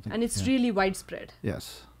 I don't think. And it's really widespread.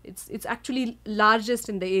 Yes. It's actually largest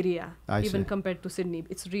in the area, I even see. compared to Sydney.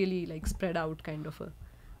 It's really like spread out kind of a.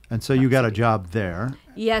 And so you got a job there.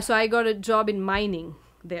 Yeah, so I got a job in mining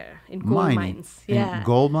there, in coal Mining. mines. In Yeah.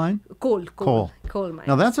 gold mine? Coal mines.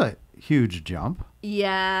 Now that's a huge jump.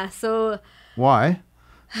 Yeah, so Why?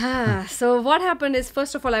 so what happened is,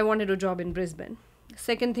 first of all, I wanted a job in Brisbane.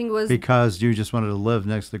 Second thing was Because you just wanted to live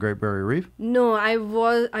next to the Great Barrier Reef? no, I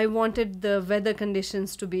wanted the weather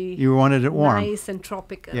conditions to be You wanted it warm. nice and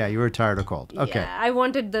tropical. Yeah, you were tired of cold. Okay. Yeah, I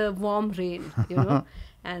wanted the warm rain,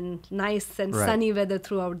 and nice and Right. sunny weather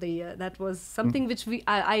throughout the year. That was something which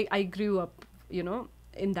I grew up,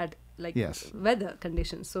 in that Yes. weather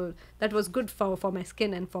conditions. So that was good for my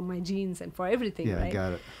skin and for my genes and for everything, Yeah, right?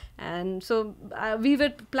 got it. And so we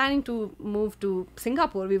were planning to move to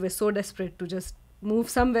Singapore. We were so desperate to just move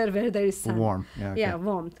somewhere where there is sun. Warm. Yeah, okay. Yeah,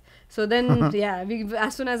 warmth. So then,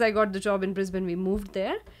 as soon as I got the job in Brisbane, we moved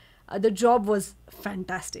there. The job was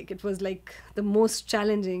fantastic. It was like the most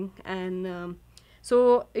challenging. And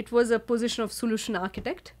so it was a position of solution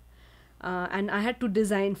architect. And I had to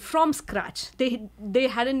design from scratch. They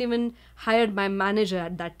hadn't even hired my manager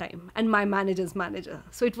at that time and my manager's manager.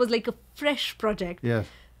 So it was like a fresh project Yes.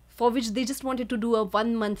 for which they just wanted to do a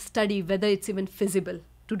 1-month study, whether it's even feasible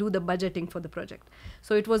to do the budgeting for the project.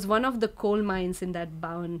 So it was one of the coal mines in that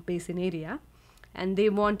Bowen Basin area, and they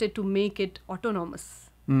wanted to make it autonomous.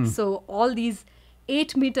 So all these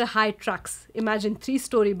 8-meter high trucks, imagine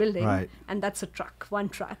 3-story building, Right. and that's a truck, one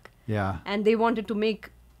truck. Yeah. And they wanted to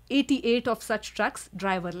make 88 of such trucks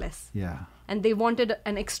driverless. Yeah. And they wanted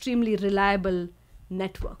an extremely reliable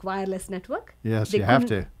network, wireless network. Yes, They you have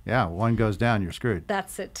couldn't- to. Yeah, one goes down, you're screwed.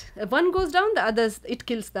 That's it. If one goes down, the others, it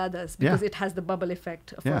kills the others because Yeah. it has the bubble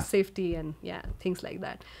effect for Yeah. safety and things like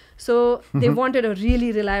that. So they wanted a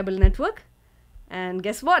really reliable network. And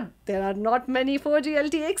guess what? There are not many 4G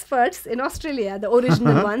LTE experts in Australia, the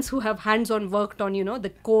original ones who have hands-on worked on,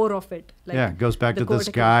 the core of it. Like Yeah, it goes back the to core this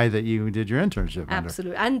technology. guy that you did your internship under.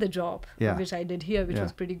 Absolutely. And the job, Yeah. which I did here, which Yeah.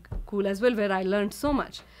 was pretty cool as well, where I learned so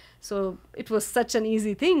much. So it was such an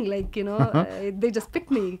easy thing. Like, they just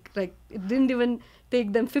picked me. Like, it didn't even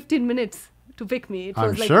take them 15 minutes. to pick me. It I'm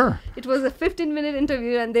was like, sure. It was a 15-minute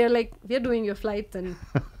interview, and they're like, "We're doing your flights and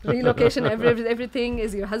relocation, everything.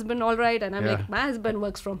 Is your husband all right?" And I'm like, "My husband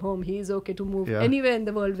works from home. He's okay to move anywhere in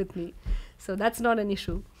the world with me, so that's not an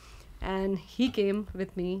issue." And he came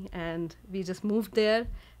with me, and we just moved there.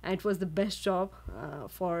 And it was the best job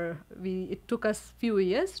it took us 2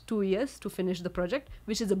 years to finish the project,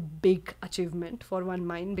 which is a big achievement for one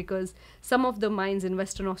mine, because some of the mines in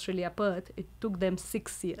Western Australia, Perth, it took them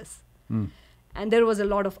 6 years. And there was a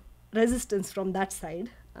lot of resistance from that side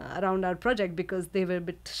around our project, because they were a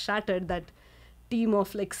bit shattered that team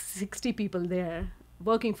of like 60 people there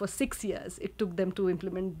working for 6 years. It took them to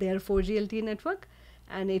implement their 4G LTE network,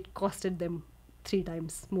 and it costed them 3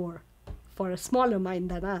 times more for a smaller mine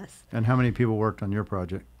than us. And how many people worked on your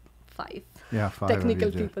project? 5. Yeah, 5 technical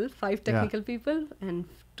people. 5 technical people and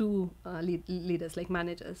 2 leaders, like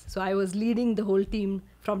managers. So I was leading the whole team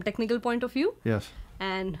from technical point of view. Yes.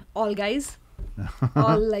 And all guys,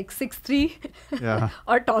 all like 6'3"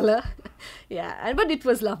 or taller. But it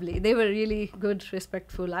was lovely. They were really good,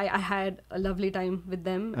 respectful. I had a lovely time with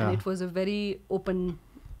them, and it was a very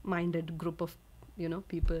open-minded group of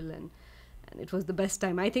people, and it was the best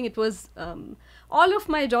time. I think it was, all of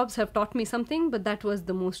my jobs have taught me something, but that was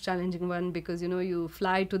the most challenging one, because, you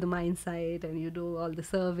fly to the mine site and you do all the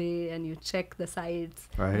survey and you check the sites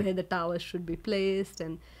where the towers should be placed.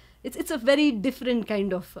 And it's a very different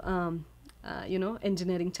kind of,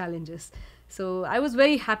 engineering challenges. So I was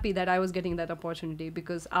very happy that I was getting that opportunity,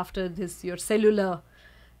 because after this, your cellular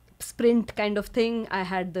Sprint kind of thing, I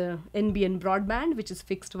had the NBN broadband, which is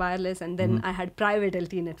fixed wireless, and then I had private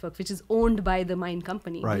LTE network, which is owned by the mine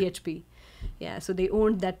company, BHP. So they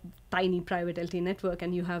owned that tiny private LTE network,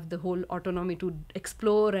 and you have the whole autonomy to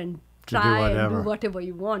explore and try and do whatever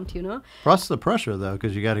you want, Plus the pressure, though,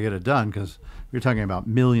 because you got to get it done, because you're talking about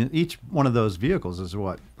each one of those vehicles is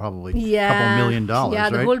what, probably a couple $1 million,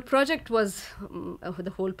 right? The whole project was,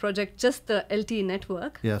 just the LTE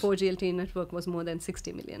network, 4G LTE network, was more than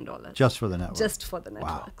 $60 million. Just for the network? Just for the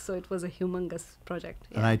network. Wow. So it was a humongous project.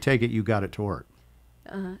 And I take it you got it to work.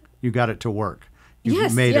 You got it to work. You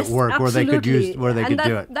made it work absolutely. where they could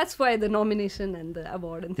do it. That's why the nomination and the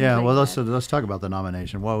award and things let's talk about the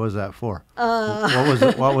nomination. What was that for?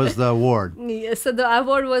 What was the award? So the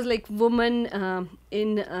award was like Woman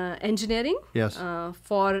in Engineering. Yes.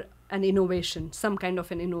 For an innovation, some kind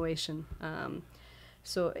of an innovation.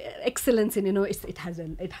 So excellence in it has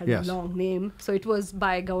a long name. So it was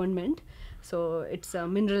by government. So it's a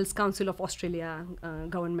Minerals Council of Australia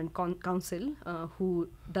government council who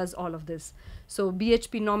does all of this. So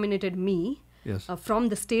BHP nominated me from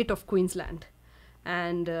the state of Queensland,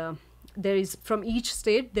 and there is, from each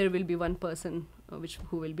state there will be one person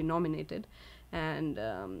who will be nominated, and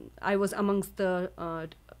I was amongst the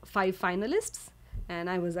 5 finalists. And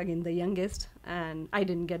I was again the youngest, and I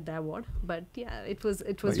didn't get the award, but it was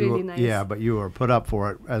really nice. Yeah, but you were put up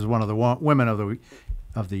for it as one of the women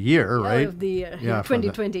of the year, right? Of the year,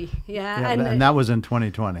 2020. And that was in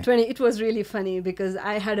 2020. It was really funny, because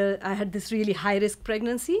I had this really high risk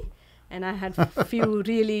pregnancy, and I had few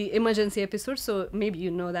really emergency episodes. So maybe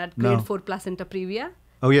you know that grade 4 placenta previa.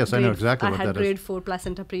 Oh yes, I know exactly what that is. I had grade 4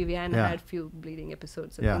 placenta previa, and I had few bleeding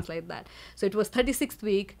episodes and things like that. So it was 36th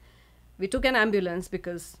week. We took an ambulance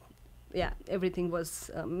because, everything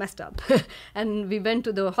was messed up. And we went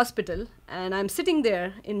to the hospital, and I'm sitting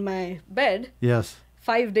there in my bed. Yes.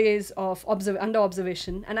 5 days of under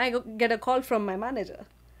observation. And I get a call from my manager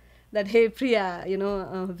that, "Hey, Priya,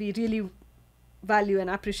 we really value and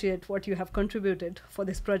appreciate what you have contributed for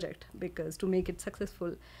this project, because to make it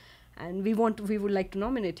successful. And we would like to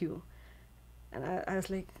nominate you." And I was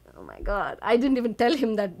like, oh my God. I didn't even tell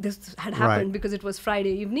him that this had happened, because it was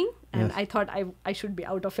Friday evening, and I thought I should be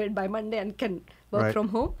out of it by Monday and can work from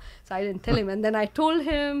home. So I didn't tell him. And then I told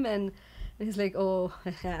him, and he's like, oh,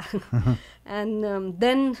 yeah. And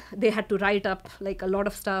then they had to write up like a lot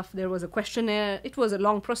of stuff. There was a questionnaire. It was a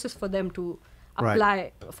long process for them to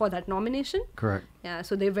apply for that nomination. Correct. Yeah,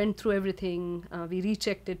 so they went through everything. We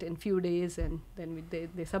rechecked it in few days, and then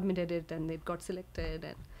they submitted it, and it got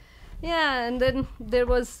selected. And then there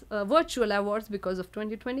was virtual awards because of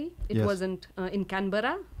 2020. It wasn't in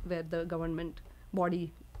Canberra, where the government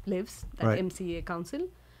body lives, that MCA council.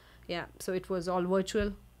 Yeah, so it was all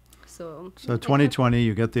virtual. So 2020,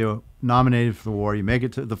 you get nominated for the award, you make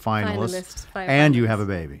it to the finalists, and you have a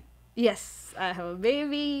baby. Yes, I have a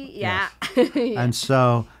baby. Yeah. Yes. And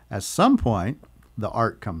so at some point, the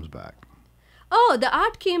art comes back. Oh, the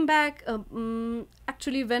art came back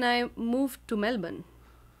actually when I moved to Melbourne.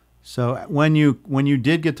 So when you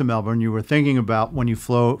did get to Melbourne, you were thinking about when you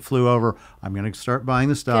flew over, I'm going to start buying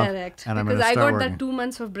the stuff. Correct. And I'm because going to I start got working. that 2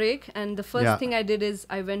 months of break, and the first thing I did is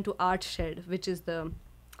I went to Art Shed, which is the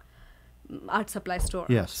art supply store.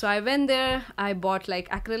 Yes. So I went there. I bought like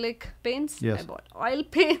acrylic paints. Yes. I bought oil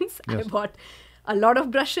paints. Yes. I bought a lot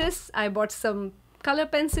of brushes. I bought some color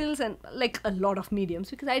pencils and like a lot of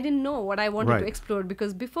mediums because I didn't know what I wanted to explore,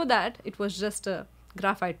 because before that it was just a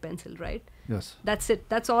graphite pencil, right? Yes. That's it.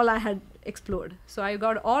 That's all I had explored. So I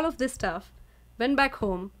got all of this stuff, went back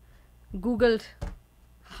home, Googled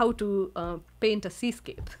how to paint a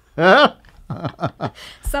seascape.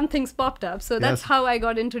 Some things popped up. So that's how I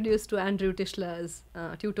got introduced to Andrew Tischler's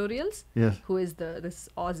tutorials, who is this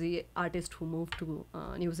Aussie artist who moved to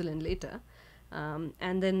New Zealand later.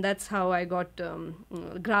 And then that's how I got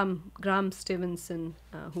Graham Stevenson,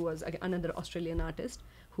 who was another Australian artist,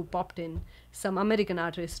 who popped in. Some American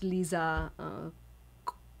artist, Lisa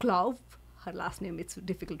Clough, her last name, it's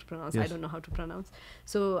difficult to pronounce. I don't know how to pronounce.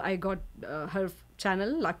 So I got her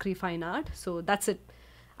channel, Lakri Fine Art. So that's it.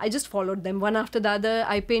 I just followed them one after the other.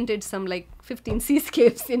 I painted some like 15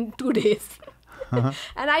 seascapes in 2 days. And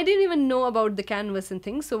I didn't even know about the canvas and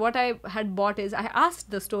things. So what I had bought is, I asked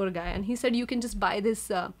the store guy and he said, you can just buy this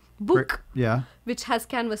book which has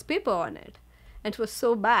canvas paper on it. And it was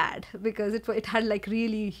so bad because it had like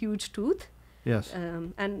really huge tooth. Yes.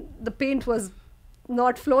 And the paint was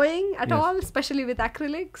not flowing at all, especially with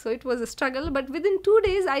acrylic. So it was a struggle. But within 2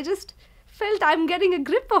 days, I just felt I'm getting a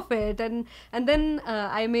grip of it. And then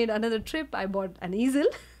I made another trip. I bought an easel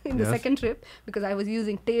in the second trip because I was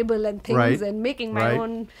using table and things and making my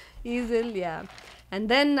own easel. Yeah. And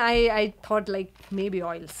then I thought like maybe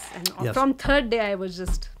oils. And from third day, I was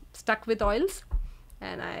just stuck with oils.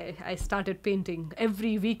 And I started painting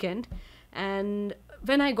every weekend. And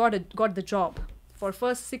when I got the job, for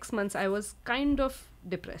first 6 months, I was kind of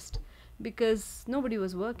depressed because nobody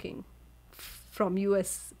was working from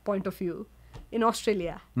US point of view in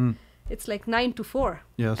Australia. It's like 9 to 4.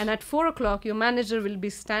 Yes. And at 4 o'clock, your manager will be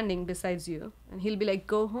standing beside you and he'll be like,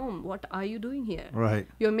 go home. What are you doing here? Right.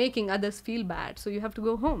 You're making others feel bad, so you have to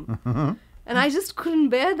go home. And I just couldn't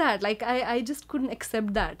bear that. Like, I just couldn't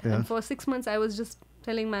accept that. And for 6 months, I was just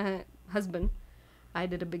telling my husband, I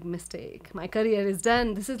did a big mistake. My career is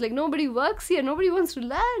done. This is like, nobody works here. Nobody wants to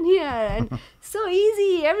learn here. And so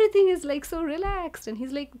easy. Everything is like so relaxed. And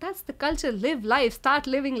he's like, that's the culture. Live life. Start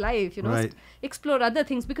living life. You know, explore other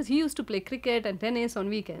things. Because he used to play cricket and tennis on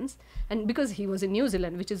weekends. And because he was in New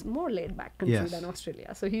Zealand, which is more laid back country than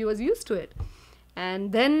Australia. So he was used to it.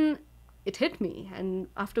 And then it hit me. And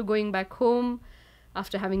after going back home,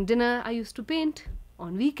 after having dinner, I used to paint.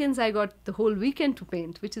 On weekends, I got the whole weekend to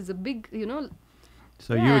paint, which is a big, you know.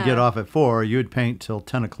 So you would get off at 4, you would paint till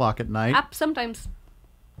 10 o'clock at night? Sometimes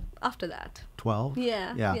after that. 12?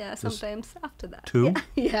 Yeah, sometimes after that. 2?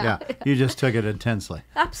 Yeah. You just took it intensely.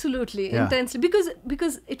 Absolutely, intensely.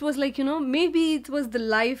 Because it was like, you know, maybe it was the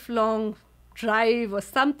lifelong drive or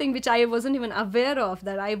something which I wasn't even aware of,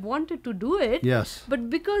 that I wanted to do it. Yes. But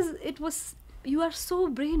because it was, you are so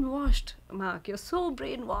brainwashed, Mark. You're so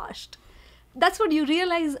brainwashed. That's what you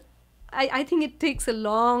realize. I think it takes a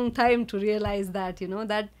long time to realize that, you know,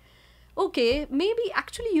 that, okay, maybe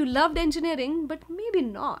actually you loved engineering, but maybe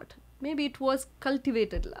not. Maybe it was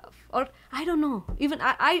cultivated love. Or I don't know. Even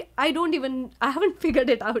I haven't figured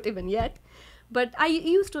it out even yet. But I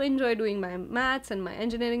used to enjoy doing my maths and my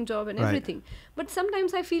engineering job and everything. But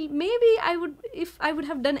sometimes I feel maybe if I would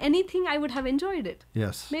have done anything, I would have enjoyed it.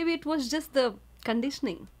 Yes. Maybe it was just the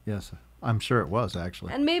conditioning. Yes. I'm sure it was,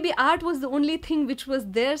 actually. And maybe art was the only thing which was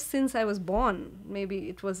there since I was born. Maybe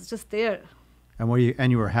it was just there.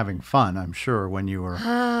 And you were having fun, I'm sure, when you were...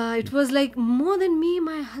 It was like more than me.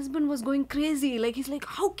 My husband was going crazy. Like, he's like,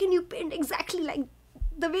 how can you paint exactly like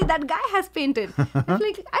the way that guy has painted? It's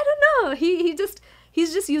like, I don't know.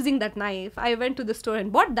 He's just using that knife. I went to the store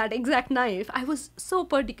and bought that exact knife. I was so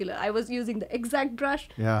particular. I was using the exact brush,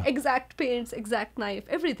 exact paints, exact knife,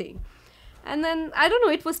 everything. And then, I don't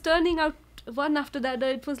know, it was turning out one after the other.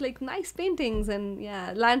 It was like nice paintings and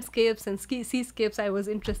landscapes and seascapes I was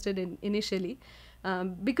interested in initially.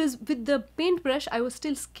 Because with the paintbrush, I was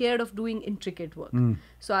still scared of doing intricate work.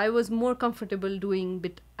 So I was more comfortable doing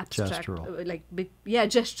bit abstract,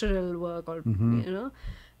 gestural work or, you know,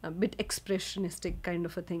 a bit expressionistic kind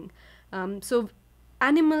of a thing. So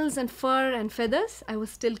animals and fur and feathers, I was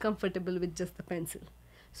still comfortable with just the pencil.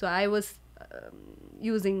 So I was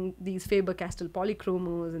using these Faber-Castell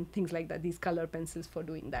polychromos and things like that, these color pencils for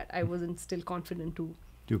doing that. I wasn't still confident to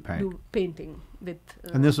do painting with...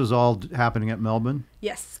 and this was all happening at Melbourne?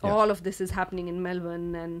 Yes, all of this is happening in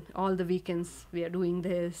Melbourne, and all the weekends we are doing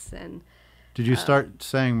this. And Did you start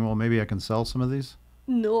saying, well, maybe I can sell some of these?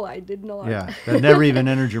 No, I did not. Yeah, that never even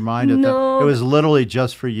entered your mind. No. It was literally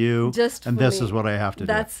just for you, Just and for this me. is what I have to do.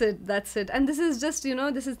 That's it. And this is just,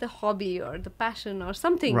 this is the hobby or the passion or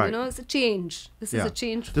something, Right. It's a change. This is a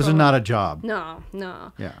change. This is not a job. No.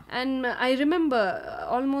 Yeah. And I remember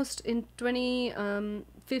almost in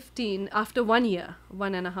 2015, after 1 year,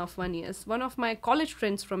 1.5 years, one of my college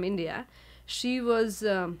friends from India, she was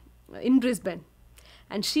in Brisbane.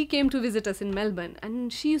 And she came to visit us in Melbourne.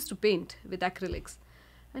 And she used to paint with acrylics.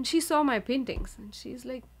 And she saw my paintings. And she's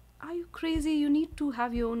like, are you crazy? You need to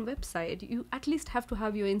have your own website. You at least have to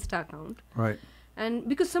have your Insta account. Right. And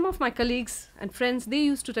because some of my colleagues and friends, they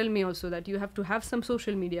used to tell me also that you have to have some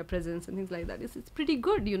social media presence and things like that. It's pretty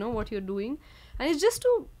good, what you're doing. And it's just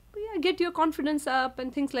to get your confidence up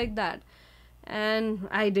and things like that. And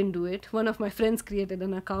I didn't do it. One of my friends created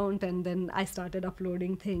an account and then I started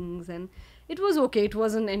uploading things. And it was okay. It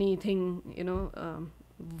wasn't anything,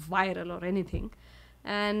 viral or anything.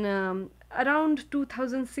 And around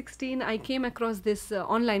 2016, I came across this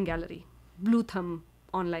online gallery, Blue Thumb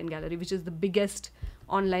online gallery, which is the biggest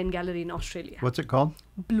online gallery in Australia. What's it called?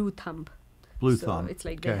 Blue Thumb. Blue So Thumb. it's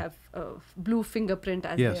like Okay. they have a blue fingerprint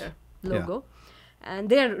as Yes. their logo. And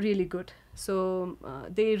they're really good. So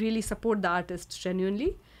they really support the artists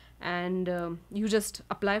genuinely. And you just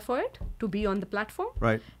apply for it to be on the platform.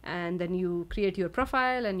 Right. And then you create your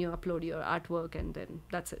profile and you upload your artwork and then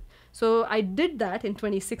that's it. So I did that in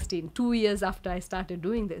 2016, 2 years after I started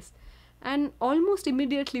doing this. And almost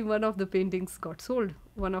immediately one of the paintings got sold.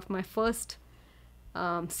 One of my first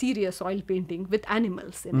serious oil painting with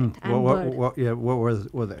animals in it and bird.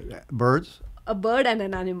 What were they? Birds? A bird and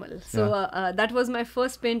an animal. So that was my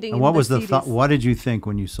first painting. And what was the series. thought? What did you think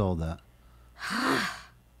when you sold that?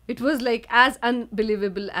 It was like as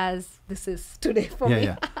unbelievable as this is today for me.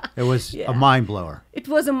 Yeah. It was Yeah. a mind blower. It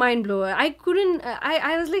was a mind blower. I couldn't.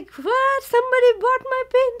 I was like, what? Somebody bought my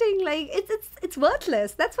painting. Like it's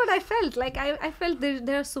worthless. That's what I felt. Like I felt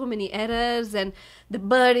there are so many errors, and the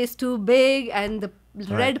bird is too big, and the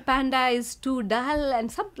red panda is too dull,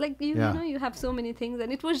 and some you know you have so many things,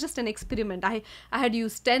 and it was just an experiment. I had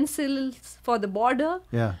used stencils for the border.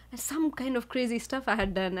 Yeah. And some kind of crazy stuff I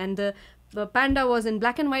had done, and the panda was in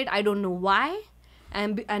black and white. I don't know why.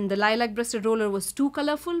 And the lilac-breasted roller was too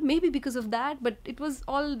colorful, maybe because of that, but it was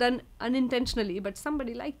all done unintentionally, but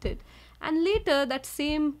somebody liked it. And later, that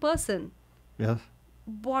same person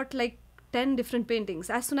bought like 10 different paintings.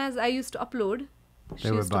 As soon as I used to upload, she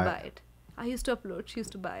used to buy it. I used to upload, she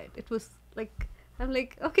used to buy it. It was like, I'm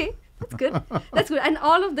like, okay, that's good. That's good. And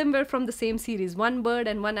all of them were from the same series. One bird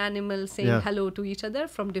and one animal saying hello to each other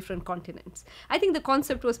from different continents. I think the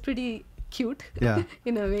concept was pretty cute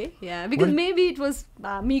in a way, because maybe it was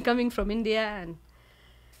me coming from India, and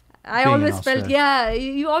I always felt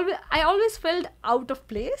I always felt out of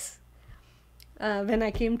place when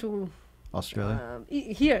I came to Australia,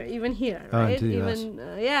 even here, right? Even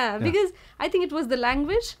because I think it was the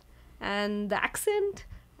language and the accent,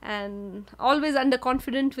 and always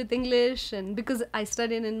underconfident with English, and because I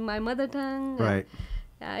studied in my mother tongue, right?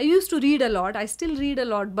 I used to read a lot. I still read a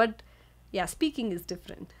lot, but speaking is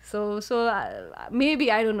different. So maybe,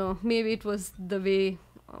 I don't know, maybe it was the way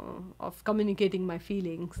of communicating my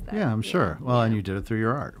feelings. I'm sure. Well, and you did it through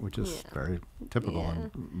your art, which is very typical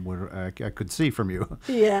and what I could see from you.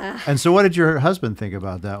 Yeah. And so what did your husband think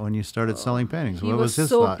about that when you started selling paintings? What was his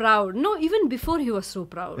so thought? proud. No, even before he was so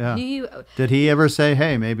proud. Yeah. Did he ever say,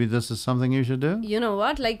 hey, maybe this is something you should do? You know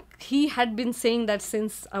what? Like, he had been saying that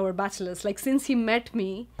since our bachelor's. Like, since he met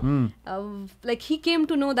me, like, he came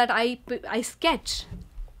to know that I sketch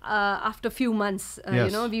after a few months.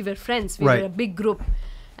 We were friends. We were a big group.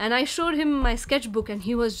 And I showed him my sketchbook, and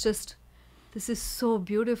he was just, this is so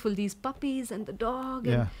beautiful, these puppies and the dog,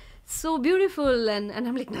 and so beautiful. And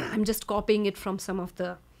I'm like, nah, I'm just copying it from some of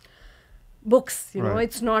the books, you know.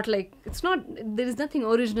 It's not, there is nothing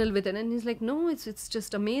original with it. And he's like, no, it's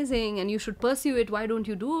just amazing, and you should pursue it. Why don't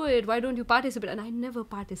you do it? Why don't you participate? And I never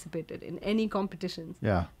participated in any competitions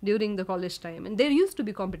during the college time. And there used to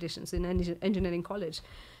be competitions in engineering college.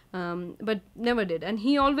 But never did. And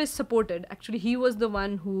he always supported. Actually, he was the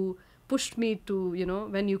one who pushed me to,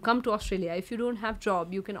 when you come to Australia, if you don't have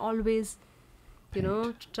job, you can always,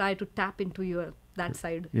 try to tap into that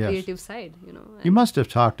side, creative side, You must have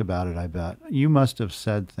talked about it, I bet. You must have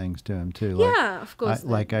said things to him, too. Of course.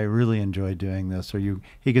 I really enjoyed doing this, or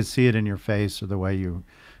he could see it in your face or the way you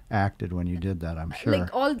acted when you did that, I'm sure.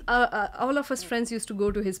 Like all of us friends used to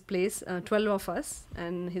go to his place, 12 of us,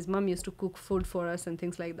 and his mom used to cook food for us and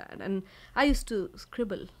things like that. And I used to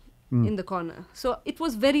scribble in the corner. So it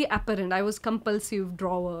was very apparent. I was compulsive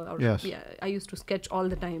drawer. I used to sketch all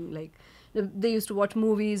the time, like they used to watch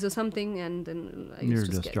movies or something, and then I used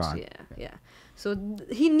to just sketch. drawing. Yeah. So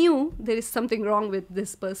he knew there is something wrong with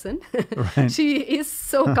this person. Right. She is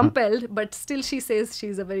so compelled, but still she says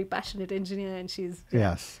she's a very passionate engineer, and she's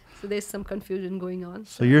Yes. So there's some confusion going on.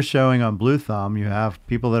 So you're showing on Blue Thumb, you have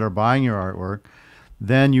people that are buying your artwork.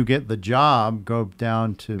 Then you get the job, go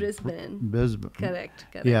down to Brisbane. Correct.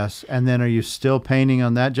 Yes. And then are you still painting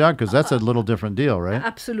on that job? Because that's a little different deal, right?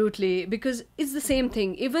 Absolutely. Because it's the same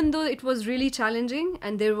thing. Even though it was really challenging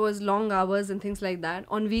and there was long hours and things like that,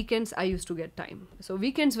 on weekends I used to get time. So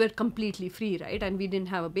weekends were completely free, right? And we didn't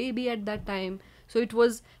have a baby at that time. So it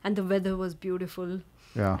was, and the weather was beautiful.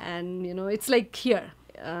 Yeah. And, it's like here,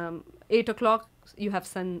 8 o'clock, you have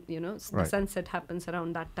sun, the Right. sunset happens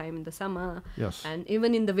around that time in the summer. Yes. And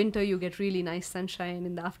even in the winter, you get really nice sunshine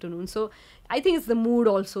in the afternoon. So I think it's the mood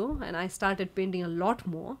also. And I started painting a lot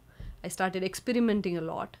more. I started experimenting a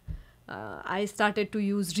lot. I started to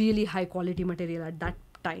use really high quality material at that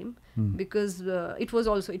time because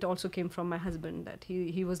it also came from my husband that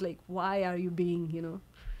he was like, why are you being,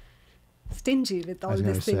 stingy with all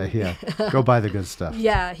this thing? Go buy the good stuff.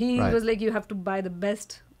 Yeah, he Right. was like, you have to buy the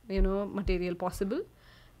best material possible.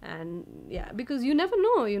 And because you never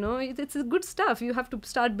know, it's a good stuff. You have to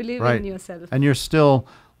start believing in yourself. And you're still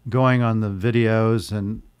going on the videos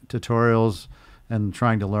and tutorials and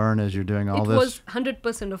trying to learn as you're doing all this. It was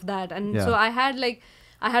 100% of that. And so I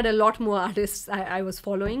had a lot more artists I was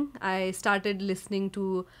following. I started listening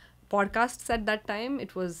to podcasts at that time.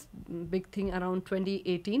 It was a big thing around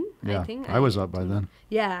 2018, I think. I was up by then.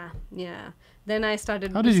 Yeah. Then I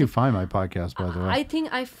started... How did you find my podcast, by the way? I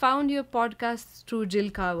think I found your podcast through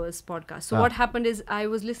Jill Carver's podcast. So what happened is I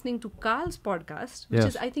was listening to Carl's podcast, which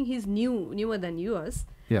is, I think he's newer than yours.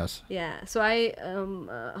 Yes. Yeah. So I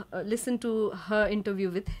listened to her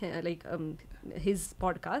interview with his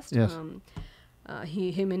podcast. Yes.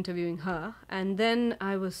 Him interviewing her. And then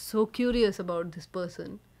I was so curious about this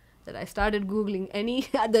person that I started Googling any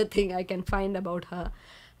other thing I can find about her.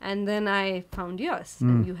 And then I found yours.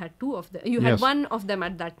 And you had two of them. You had one of them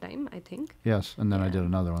at that time, I think. Yes. And then I did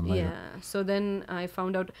another one later. Yeah. So then I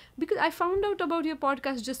found out, because I found out about your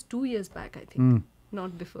podcast just 2 years back, I think.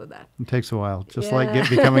 Not before that. It takes a while. Just like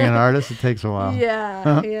becoming an artist, it takes a while.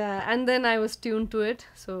 Yeah. And then I was tuned to it.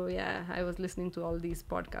 So I was listening to all these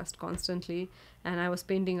podcasts constantly. And I was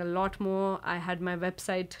painting a lot more. I had my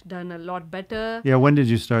website done a lot better. Yeah, when did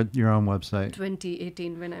you start your own website?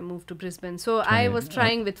 2018 when I moved to Brisbane. So I was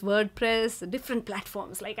trying with WordPress, different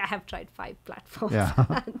platforms. Like I have tried 5 platforms. Yeah,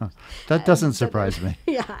 that doesn't surprise me.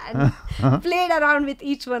 And played around with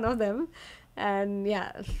each one of them. And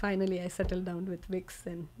finally I settled down with Wix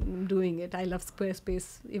and doing it. I love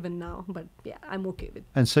Squarespace even now, but I'm okay with it.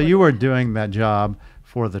 And so you were doing that job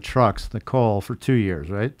for the trucks, the coal, for 2 years,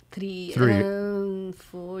 right? 4 years.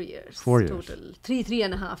 4 years. Total.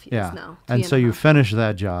 3.5 years now. And so you finish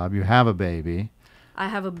that job, you have a baby. I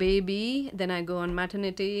have a baby, then I go on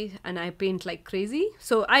maternity and I paint like crazy.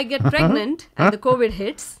 So I get pregnant and the COVID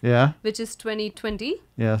hits, which is 2020,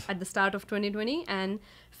 at the start of 2020. And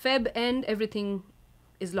Feb end, everything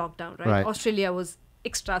is locked down, right? Australia was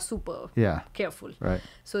extra super careful. Right.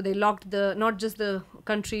 So they locked not just the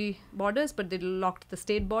country borders, but they locked the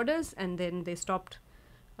state borders, and then they stopped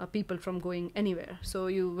people from going anywhere. So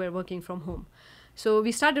you were working from home. So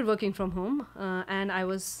we started working from home, and I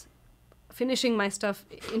was finishing my stuff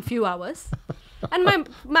in few hours. And my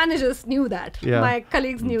managers knew that. My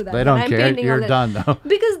colleagues knew that. They don't care. You're done now.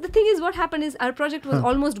 Because the thing is, what happened is our project was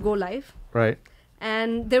almost go live. Right.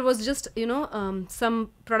 And there was just,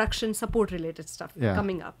 some production support related stuff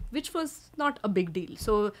coming up, which was not a big deal.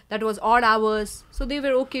 So that was odd hours. So they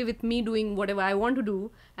were okay with me doing whatever I want to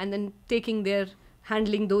do and then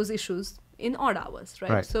handling those issues in odd hours,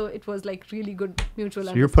 right? So it was like really good mutual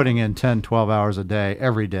understanding. You're putting in 10, 12 hours a day,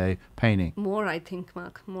 every day, painting. More, I think,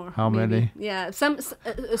 Mark. More. How many? Yeah.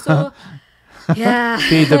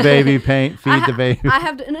 Feed the baby, paint, feed the baby.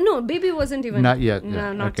 No, baby wasn't even. Not yet.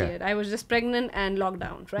 No, not yet. I was just pregnant and locked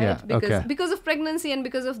down, right? Because of pregnancy and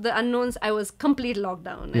because of the unknowns, I was complete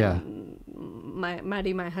lockdown. And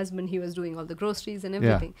Maddie, my husband, he was doing all the groceries and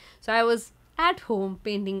everything. So I was at home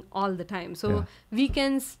painting all the time. So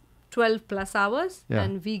weekends, 12 plus hours,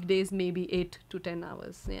 and weekdays maybe 8 to 10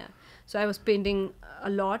 hours. So I was painting a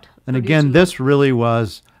lot. And again, this really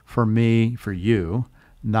was for me, for you,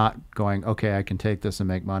 not going, okay, I can take this and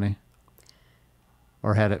make money?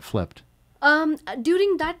 Or had it flipped?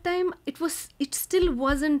 During that time, it still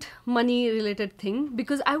wasn't money related thing,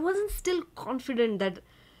 because I wasn't still confident that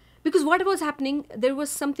because what was happening, there was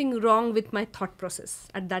something wrong with my thought process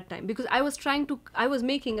at that time, because I was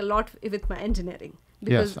making a lot with my engineering,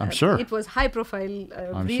 because Yes, I'm sure. it was high profile,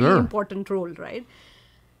 I'm really sure. important role, right?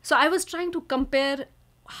 So I was trying to compare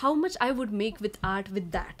how much I would make with art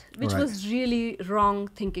with that, which Right. was really wrong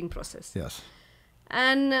thinking process. Yes.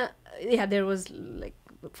 And yeah, there was like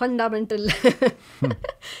fundamental,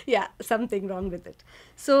 yeah, something wrong with it.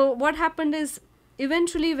 So what happened is,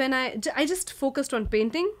 eventually when I just focused on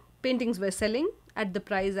painting, paintings were selling at the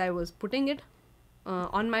price I was putting it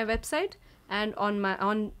on my website and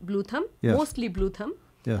on Blue Thumb, Yes. mostly Blue Thumb,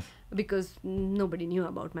 Yes. because nobody knew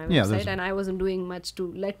about my Yeah, website, there's- and I wasn't doing much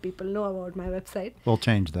to let people know about my website. We'll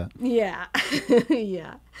change that. Yeah.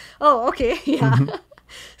 Yeah. Oh, okay. Yeah.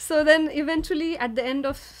 So then eventually at the end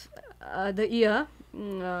of the year,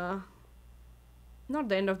 not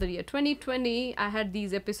the end of the year, 2020, I had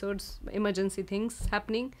these episodes, emergency things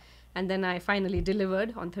happening. And then I finally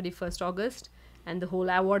delivered on 31st August, and the whole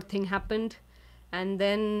award thing happened. And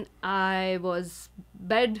then I was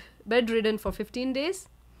bedridden for 15 days.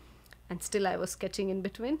 And still I was sketching in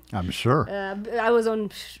between. I'm sure. I was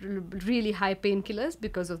on really high painkillers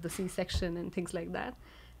because of the C-section and things like that.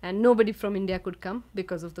 And nobody from India could come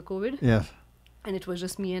because of the COVID. Yes. And it was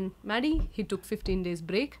just me and Maddie. He took 15 days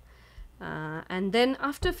break. And then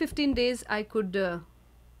after 15 days, I could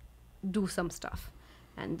do some stuff.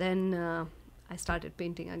 And then I started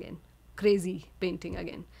painting again. Crazy painting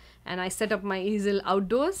again. And I set up my easel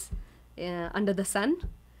outdoors under the sun.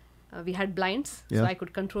 We had blinds, so Yeah. I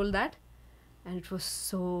could control that. And it was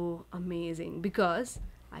so amazing because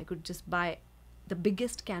I could just buy the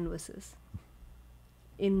biggest canvases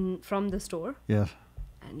from the store Yes.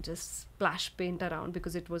 and just splash paint around,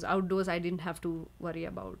 because it was outdoors. I didn't have to worry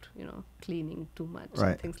about, cleaning too much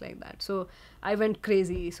Right. and things like that. So I went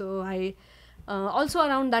crazy. So I also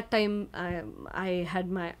around that time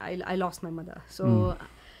I lost my mother. So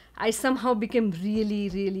I somehow became really,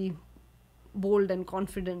 really bold and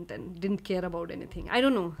confident and didn't care about anything. I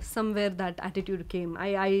don't know, somewhere that attitude came.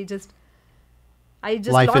 I just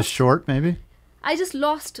Life lost, is short, maybe? I just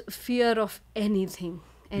lost fear of anything,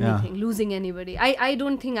 losing anybody. I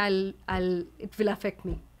don't think it will affect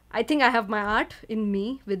me. I think I have my art in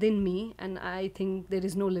me, within me, and I think there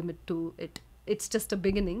is no limit to it. It's just a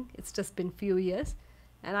beginning. It's just been few years,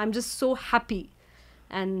 and I'm just so happy,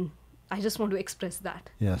 and I just want to express that.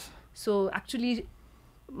 Yes. So actually,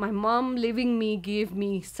 my mom leaving me gave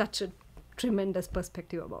me such a tremendous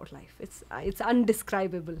perspective about life. It's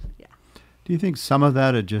undescribable. Yeah. Do you think some of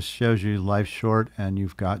that, it just shows you life's short and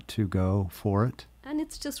you've got to go for it? And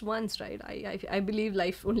it's just once, right? I believe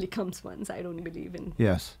life only comes once. I don't believe in...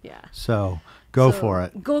 Yes. Yeah. So go for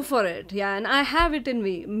it. Go for it. Yeah. And I have it in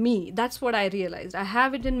me. That's what I realized. I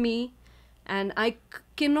have it in me, and I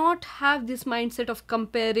cannot have this mindset of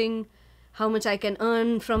comparing how much I can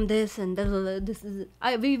earn from this and this is...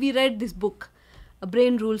 We read this book,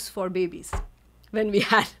 Brain Rules for Babies, when we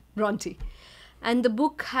had Bronte. And the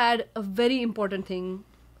book had a very important thing.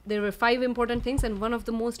 There were 5 important things, and one of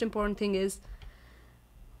the most important thing is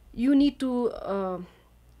you need to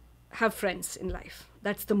have friends in life.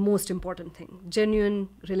 That's the most important thing. Genuine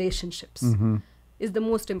relationships is the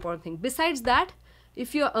most important thing. Besides that,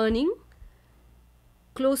 if you're earning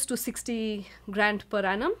close to 60 grand per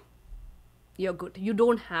annum, you're good. You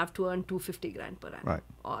don't have to earn 250 grand per annum, Right.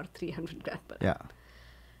 or 300 grand per annum. Yeah.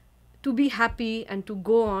 To be happy and to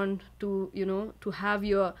go on to, to have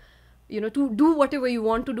your, to do whatever you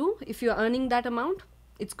want to do. If you're earning that amount,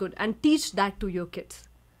 it's good. And teach that to your kids.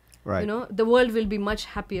 Right. The world will be much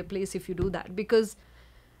happier place if you do that, because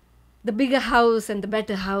the bigger house and the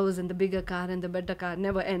better house and the bigger car and the better car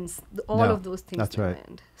never ends. All No, of those things that's never right.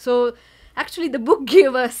 end. So actually the book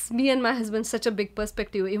gave us, me and my husband, such a big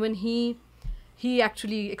perspective. Even he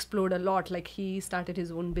actually explored a lot. Like, he started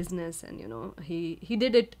his own business, and he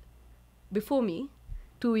did it before me,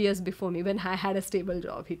 2 years before me, when I had a stable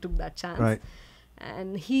job. He took that chance. Right.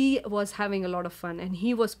 And he was having a lot of fun, and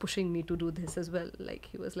he was pushing me to do this as well. Like,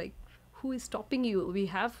 he was like, who is stopping you? We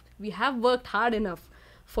have worked hard enough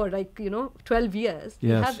for 12 years. Yes. We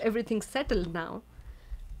have everything settled now.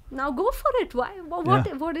 Now go for it. Why?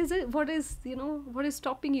 What is it? What is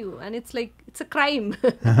stopping you? And it's like, it's a crime.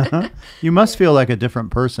 You must feel like a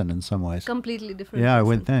different person in some ways. Completely different. Yeah, I person.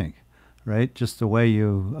 would think. Right? Just the way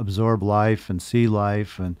you absorb life and see,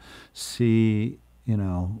 the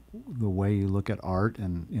way you look at art,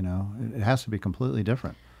 and, it has to be completely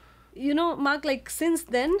different. Mark, like, since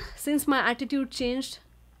then, since my attitude changed,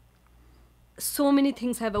 so many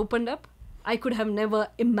things have opened up. I could have never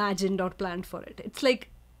imagined or planned for it. It's like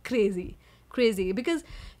crazy. crazy, because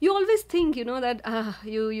you always think, that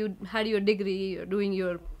you had your degree, you're doing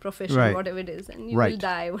your profession, Right. whatever it is, and you Right. will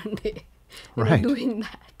die one day Right. doing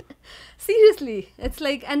that. Seriously, it's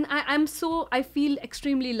like, and I feel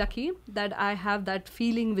extremely lucky that I have that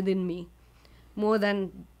feeling within me, more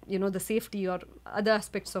than, the safety or other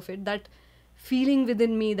aspects of it, that feeling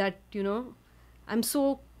within me that, I'm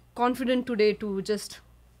so confident today to just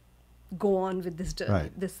go on with this journey,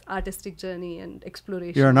 Right. this artistic journey and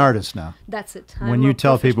exploration. You're an artist now. That's it. When I'm you a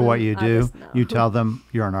tell people what you professional do, artist now. you tell them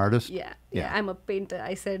you're an artist? Yeah, Yeah. I'm a painter.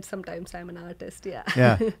 I said sometimes I'm an artist. Yeah.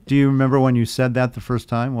 Yeah. Do you remember when you said that the first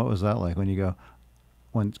time? What was that like when you go,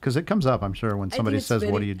 because it comes up, I'm sure, when I think somebody it's says,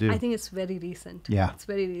 very- what do you do? I think it's very recent. Yeah. It's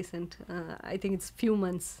very recent. I think it's few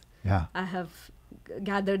months Yeah. I have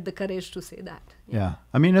gathered the courage to say that. Yeah.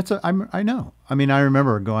 I mean, I know. I mean, I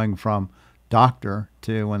remember going from doctor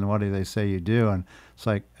to what do they say you do? And it's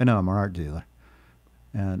like, I know I'm an art dealer.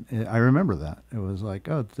 And I remember that. It was like,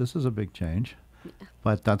 oh, this is a big change. Yeah.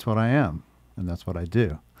 But that's what I am. And that's what I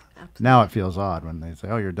do. Absolutely. Now it feels odd when they say,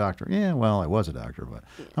 oh, you're a doctor. Yeah, well, I was a doctor, but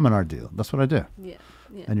Yeah. I'm an art dealer. That's what I do. Yeah.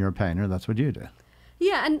 Yeah. And you're a painter. That's what you do.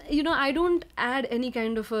 Yeah, and I don't add any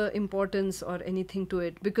kind of importance or anything to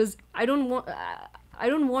it, because I don't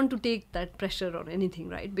want to take that pressure or anything,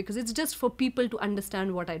 right? Because it's just for people to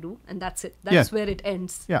understand what I do, and that's it. That's where it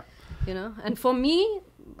ends. Yeah. And for me,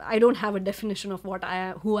 I don't have a definition of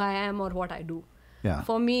who I am or what I do. Yeah.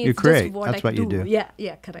 For me, You it's create. just what That's I what you do.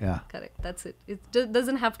 Yeah, correct. Yeah. Correct. That's it. It just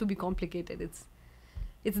doesn't have to be complicated. It's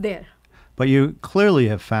there. But you clearly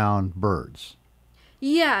have found birds.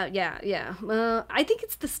 Yeah. I think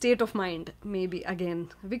it's the state of mind, maybe, again,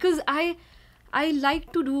 because I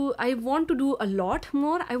want to do a lot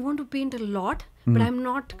more. I want to paint a lot, but I'm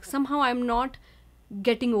not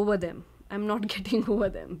getting over them. I'm not getting over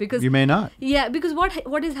them because You may not. yeah, because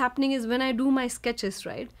what is happening is when I do my sketches,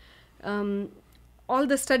 right? All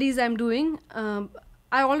the studies I'm doing,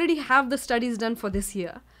 I already have the studies done for this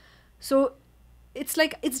year, so it's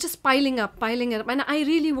like it's just piling up, and I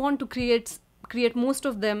really want to create most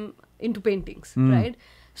of them into paintings, right?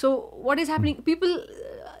 So what is happening? People,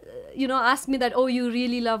 ask me that, oh, you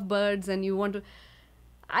really love birds and you want to.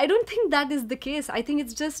 I don't think that is the case. I think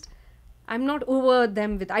it's just I'm not over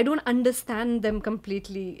them I don't understand them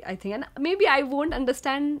completely, I think, and maybe I won't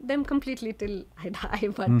understand them completely till I die,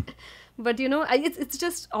 but it's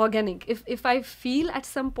just organic. If I feel at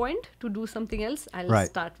some point to do something else, I'll Right.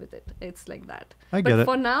 start with it. It's like that. I But get it.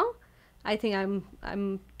 for now, I think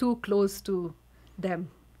I'm too close to them.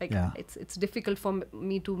 Like Yeah. it's difficult for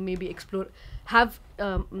me to maybe explore, have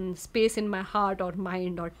space in my heart or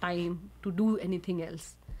mind or time to do anything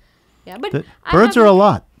else. Yeah, but Birds are a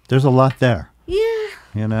lot. There's a lot there.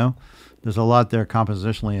 Yeah. There's a lot there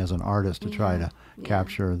compositionally as an artist to try to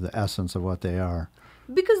capture the essence of what they are.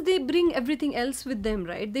 Because they bring everything else with them,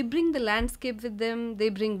 right? They bring the landscape with them. They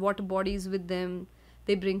bring water bodies with them.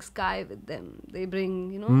 They bring sky with them. They bring,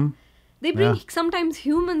 they bring sometimes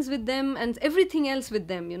humans with them and everything else with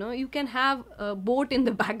them, You can have a boat in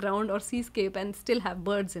the background or seascape and still have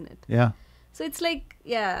birds in it. Yeah. So it's like,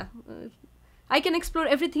 I can explore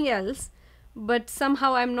everything else, but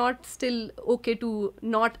somehow I'm not still okay to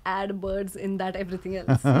not add birds in that everything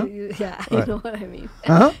else. Yeah, you know what I mean.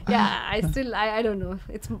 Yeah, I don't know.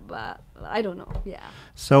 It's, I don't know. Yeah.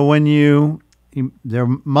 So when there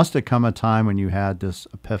must have come a time when you had this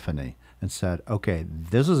epiphany and said, okay,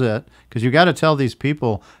 this is it. Because you got to tell these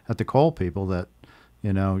people at the coal people that,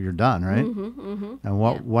 you're done, right? And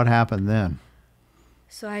what happened then?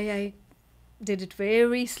 So I did it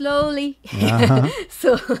very slowly. Uh-huh.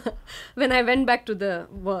 So when I went back to the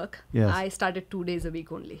work, Yes. I started 2 days a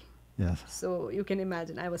week only. Yes, So you can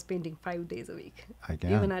imagine I was painting 5 days a week, I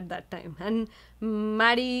can. even at that time. And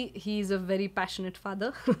Maddie, he's a very passionate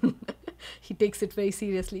father. He takes it very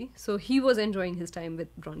seriously. So he was enjoying his time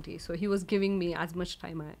with Bronte. So he was giving me as much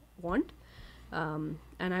time I want.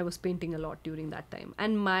 And I was painting a lot during that time.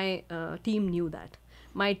 And my team knew that.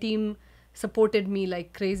 My team supported me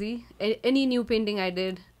like crazy. Any new painting I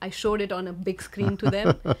did, I showed it on a big screen to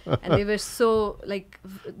them. And they were so,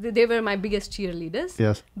 they were my biggest cheerleaders.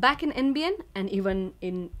 Yes. Back in NBN and even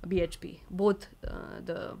in BHP, both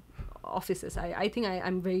the offices. I think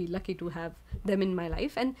I'm very lucky to have them in my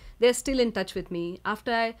life. And they're still in touch with me.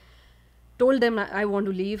 After I told them I want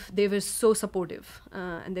to leave, they were so supportive.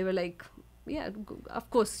 And they were like, yeah, of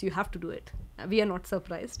course you have to do it. We are not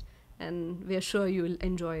surprised. And we are sure you will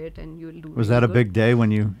enjoy it and you will do it. Was that a big day when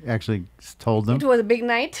you actually told them? It was a big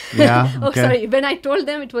night. Yeah, Oh, okay. sorry. When I told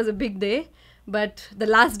them, it was a big day. But the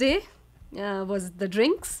last day, was the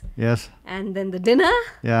drinks, Yes. and then the dinner,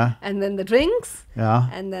 Yeah. and then the drinks. Yeah.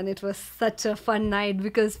 And then it was such a fun night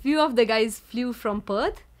because few of the guys flew from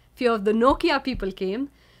Perth, few of the Nokia people came.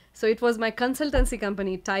 So it was my consultancy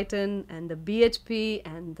company, Titan, and the BHP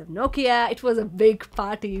and the Nokia. It was a big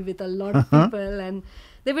party with a lot of people, and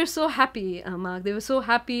they were so happy, Mark. They were so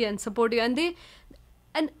happy and supportive,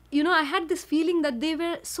 and I had this feeling that they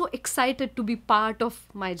were so excited to be part of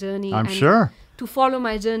my journey. I'm and sure. to follow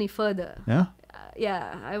my journey further. Yeah.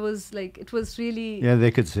 Yeah, I was like, it was really. Yeah,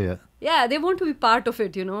 they could see it. Yeah, they want to be part of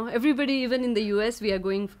it, Everybody, even in the US, we are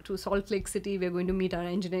going to Salt Lake City. We're going to meet our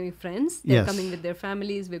engineering friends. They're Yes. coming with their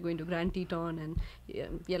families. We're going to Grand Teton and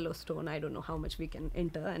Yellowstone. I don't know how much we can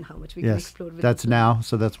enter and how much we can Yes. explore. With That's it. now.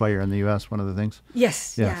 So that's why you're in the U.S., one of the things.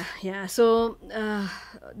 Yes, Yes. yeah. So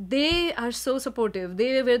they are so supportive.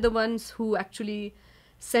 They were the ones who actually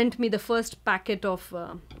sent me the first packet of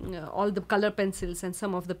all the color pencils and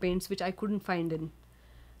some of the paints, which I couldn't find in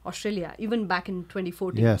Australia, even back in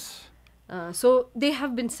 2014. Yes. So they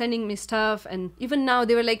have been sending me stuff, and even now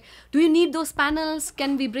they were like, "Do you need those panels?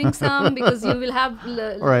 Can we bring some because you will have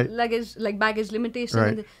Right. luggage, like baggage limitation."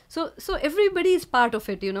 Right. And so everybody is part of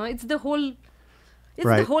it. It's the whole, it's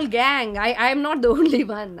Right. the whole gang. I am not the only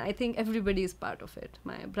one. I think everybody is part of it.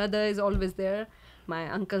 My brother is always there. My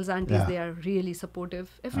uncles, aunties, Yeah. they are really supportive.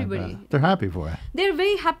 I Everybody. bet. They're happy for it. They're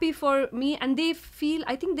very happy for me, and they feel,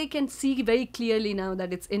 I think they can see very clearly now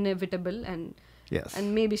that it's inevitable, and Yes.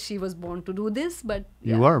 maybe she was born to do this, but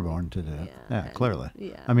You yeah. were born to do it. Yeah, Yeah, and- clearly.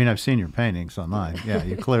 yeah. I mean, I've seen your paintings online. Yeah,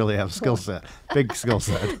 you clearly have a skill set. Big skill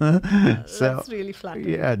set. So, That's really flattering.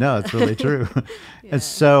 yeah, no, it's really true. Yeah. And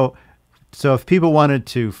so if people wanted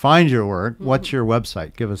to find your work, what's your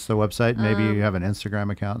website? Give us the website. Maybe you have an Instagram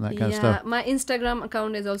account and that kind of stuff. My Instagram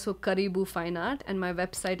account is also Karibu Fine Art, and my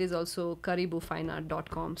website is also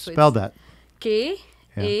karibufineart.com. So Spell that.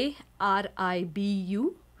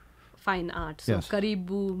 Karibu Fine Art. So Yes.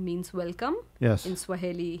 Karibu means welcome Yes. in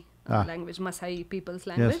Swahili language, Masai people's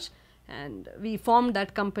Yes. language. And we formed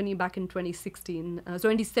that company back in 2016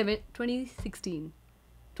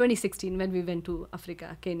 when we went to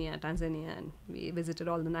Africa, Kenya, Tanzania, and we visited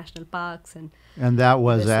all the national parks. And And that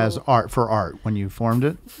was They're as so- art when you formed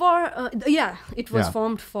it? it was Yeah.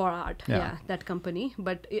 formed for art. Yeah. Yeah, that company.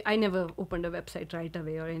 But I never opened a website right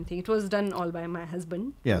away or anything. It was done all by my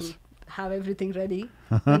husband. Yes. To have everything ready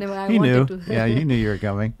whenever I He knew. wanted to. Yeah, he knew you were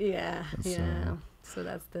coming. Yeah, So- yeah. So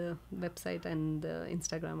that's the website and the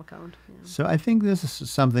Instagram account. Yeah. So I think this is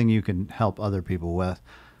something you can help other people with.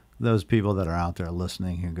 Those people that are out there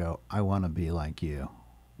listening who go, I want to be like you.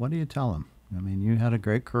 What do you tell them? I mean, you had a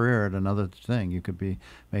great career at another thing. You could be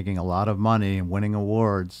making a lot of money and winning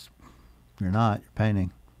awards. You're not. You're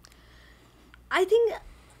painting. I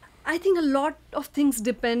think a lot of things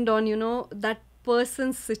depend on that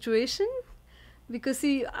person's situation, because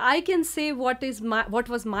see, I can say what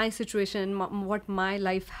was my situation, what my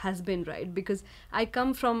life has been, right? Because I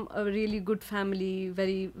come from a really good family,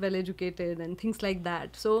 very well educated and things like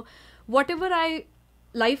that. So whatever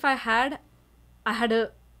life I had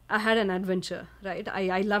an adventure, right?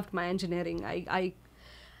 I loved my engineering. I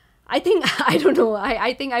think I don't know.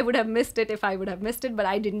 I think I would have missed it if I would have missed it, but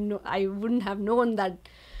I didn't know. I wouldn't have known that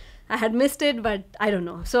I had missed it, but I don't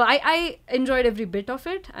know. So I enjoyed every bit of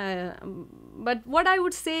it. But what I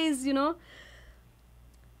would say is,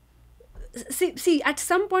 see, at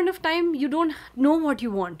some point of time, you don't know what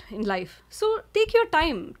you want in life. So take your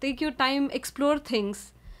time, explore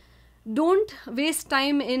things. Don't waste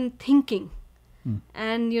time in thinking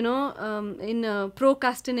and, in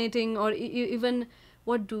procrastinating, or even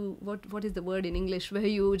what is the word in English, where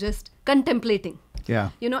you just contemplating. Yeah.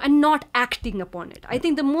 And not acting upon it. I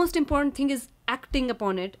think the most important thing is acting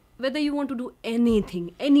upon it, whether you want to do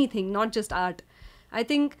anything, not just art. I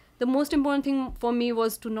think the most important thing for me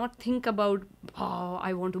was to not think about,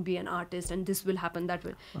 I want to be an artist and this will happen, that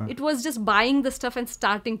will. It was just buying the stuff and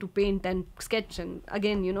starting to paint and sketch and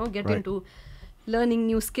again, get Right. into learning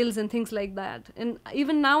new skills and things like that. And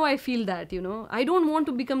even now I feel that, I don't want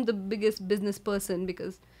to become the biggest business person,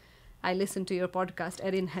 because I listened to your podcast,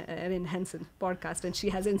 Erin Hansen podcast, and she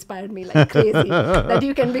has inspired me like crazy that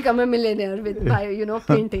you can become a millionaire by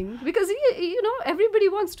painting, because everybody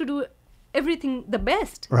wants to do everything the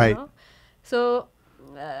best. Right. So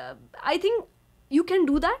I think you can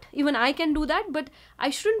do that. Even I can do that, but I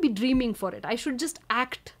shouldn't be dreaming for it. I should just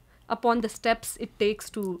act upon the steps it takes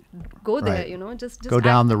to go there. Right. Just Go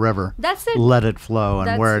down the river. That's it. Let it flow, and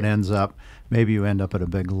That's where it it. ends up, maybe you end up at a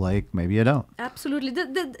big lake, maybe you don't. Absolutely.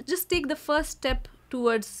 Just take the first step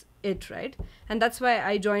towards it, right? And that's why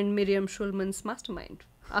I joined Miriam Schulman's mastermind.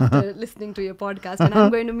 after listening to your podcast, and I'm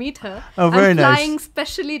going to meet her. Oh, very I'm nice. flying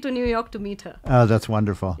specially to New York to meet her. Oh, that's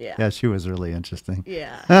wonderful. Yeah. She was really interesting.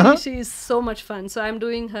 Yeah, she's so much fun. So I'm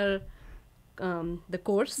doing her the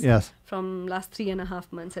course Yes. from last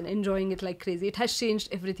 3.5 months and enjoying it like crazy. It has changed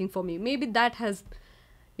everything for me. Maybe that has,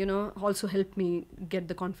 also helped me get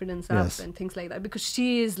the confidence up Yes. and things like that, because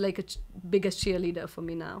she is like a biggest cheerleader for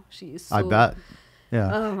me now. She is so, I bet. Yeah.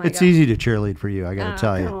 Oh my It's God. easy to cheerlead for you, I got to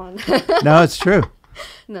tell you. Come on. No, it's true.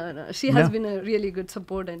 No, she has No. been a really good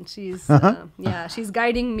support, and she's she's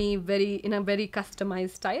guiding me in a very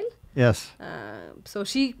customized style. Yes. So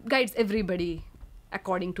she guides everybody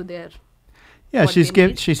according to their Yeah, what they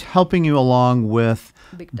need. she's helping you along with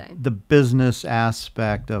big time. the business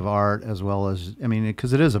aspect of art, as well as,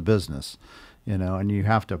 because it is a business, and you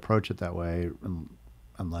have to approach it that way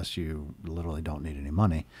unless you literally don't need any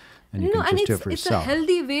money, and you can and just do it for it's a yourself.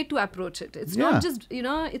 healthy way to approach it. It's Yeah. not just,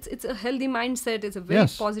 it's a healthy mindset. It's a very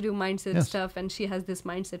Yes. positive mindset Yes. stuff. And she has this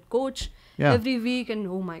mindset coach Yeah. every week. And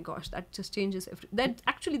oh my gosh, that just changes.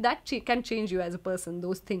 Can change you as a person,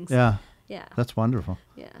 those things. Yeah, Yeah. that's wonderful.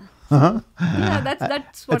 Yeah. Uh-huh. Yeah,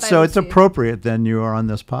 that's what So I would it's say. appropriate then you are on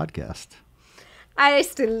this podcast. I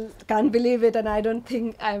still can't believe it, and I don't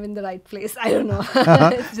think I'm in the right place. I don't know.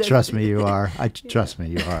 It's just- Trust me, you are. Trust me,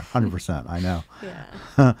 you are. 100%. I know.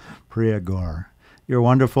 Yeah. Priya Gore, you're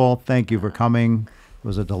wonderful. Thank you for coming. It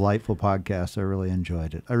was a delightful podcast. I really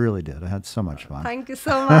enjoyed it. I really did. I had so much fun. Thank you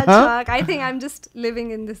so much, Mark. I think I'm just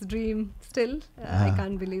living in this dream still. I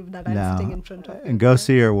can't believe that I'm No. sitting in front of you. And go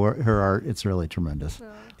see her art. It's really tremendous.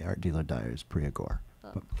 Art Dealer Diaries, Priya Gore.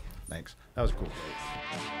 Thanks. That was cool.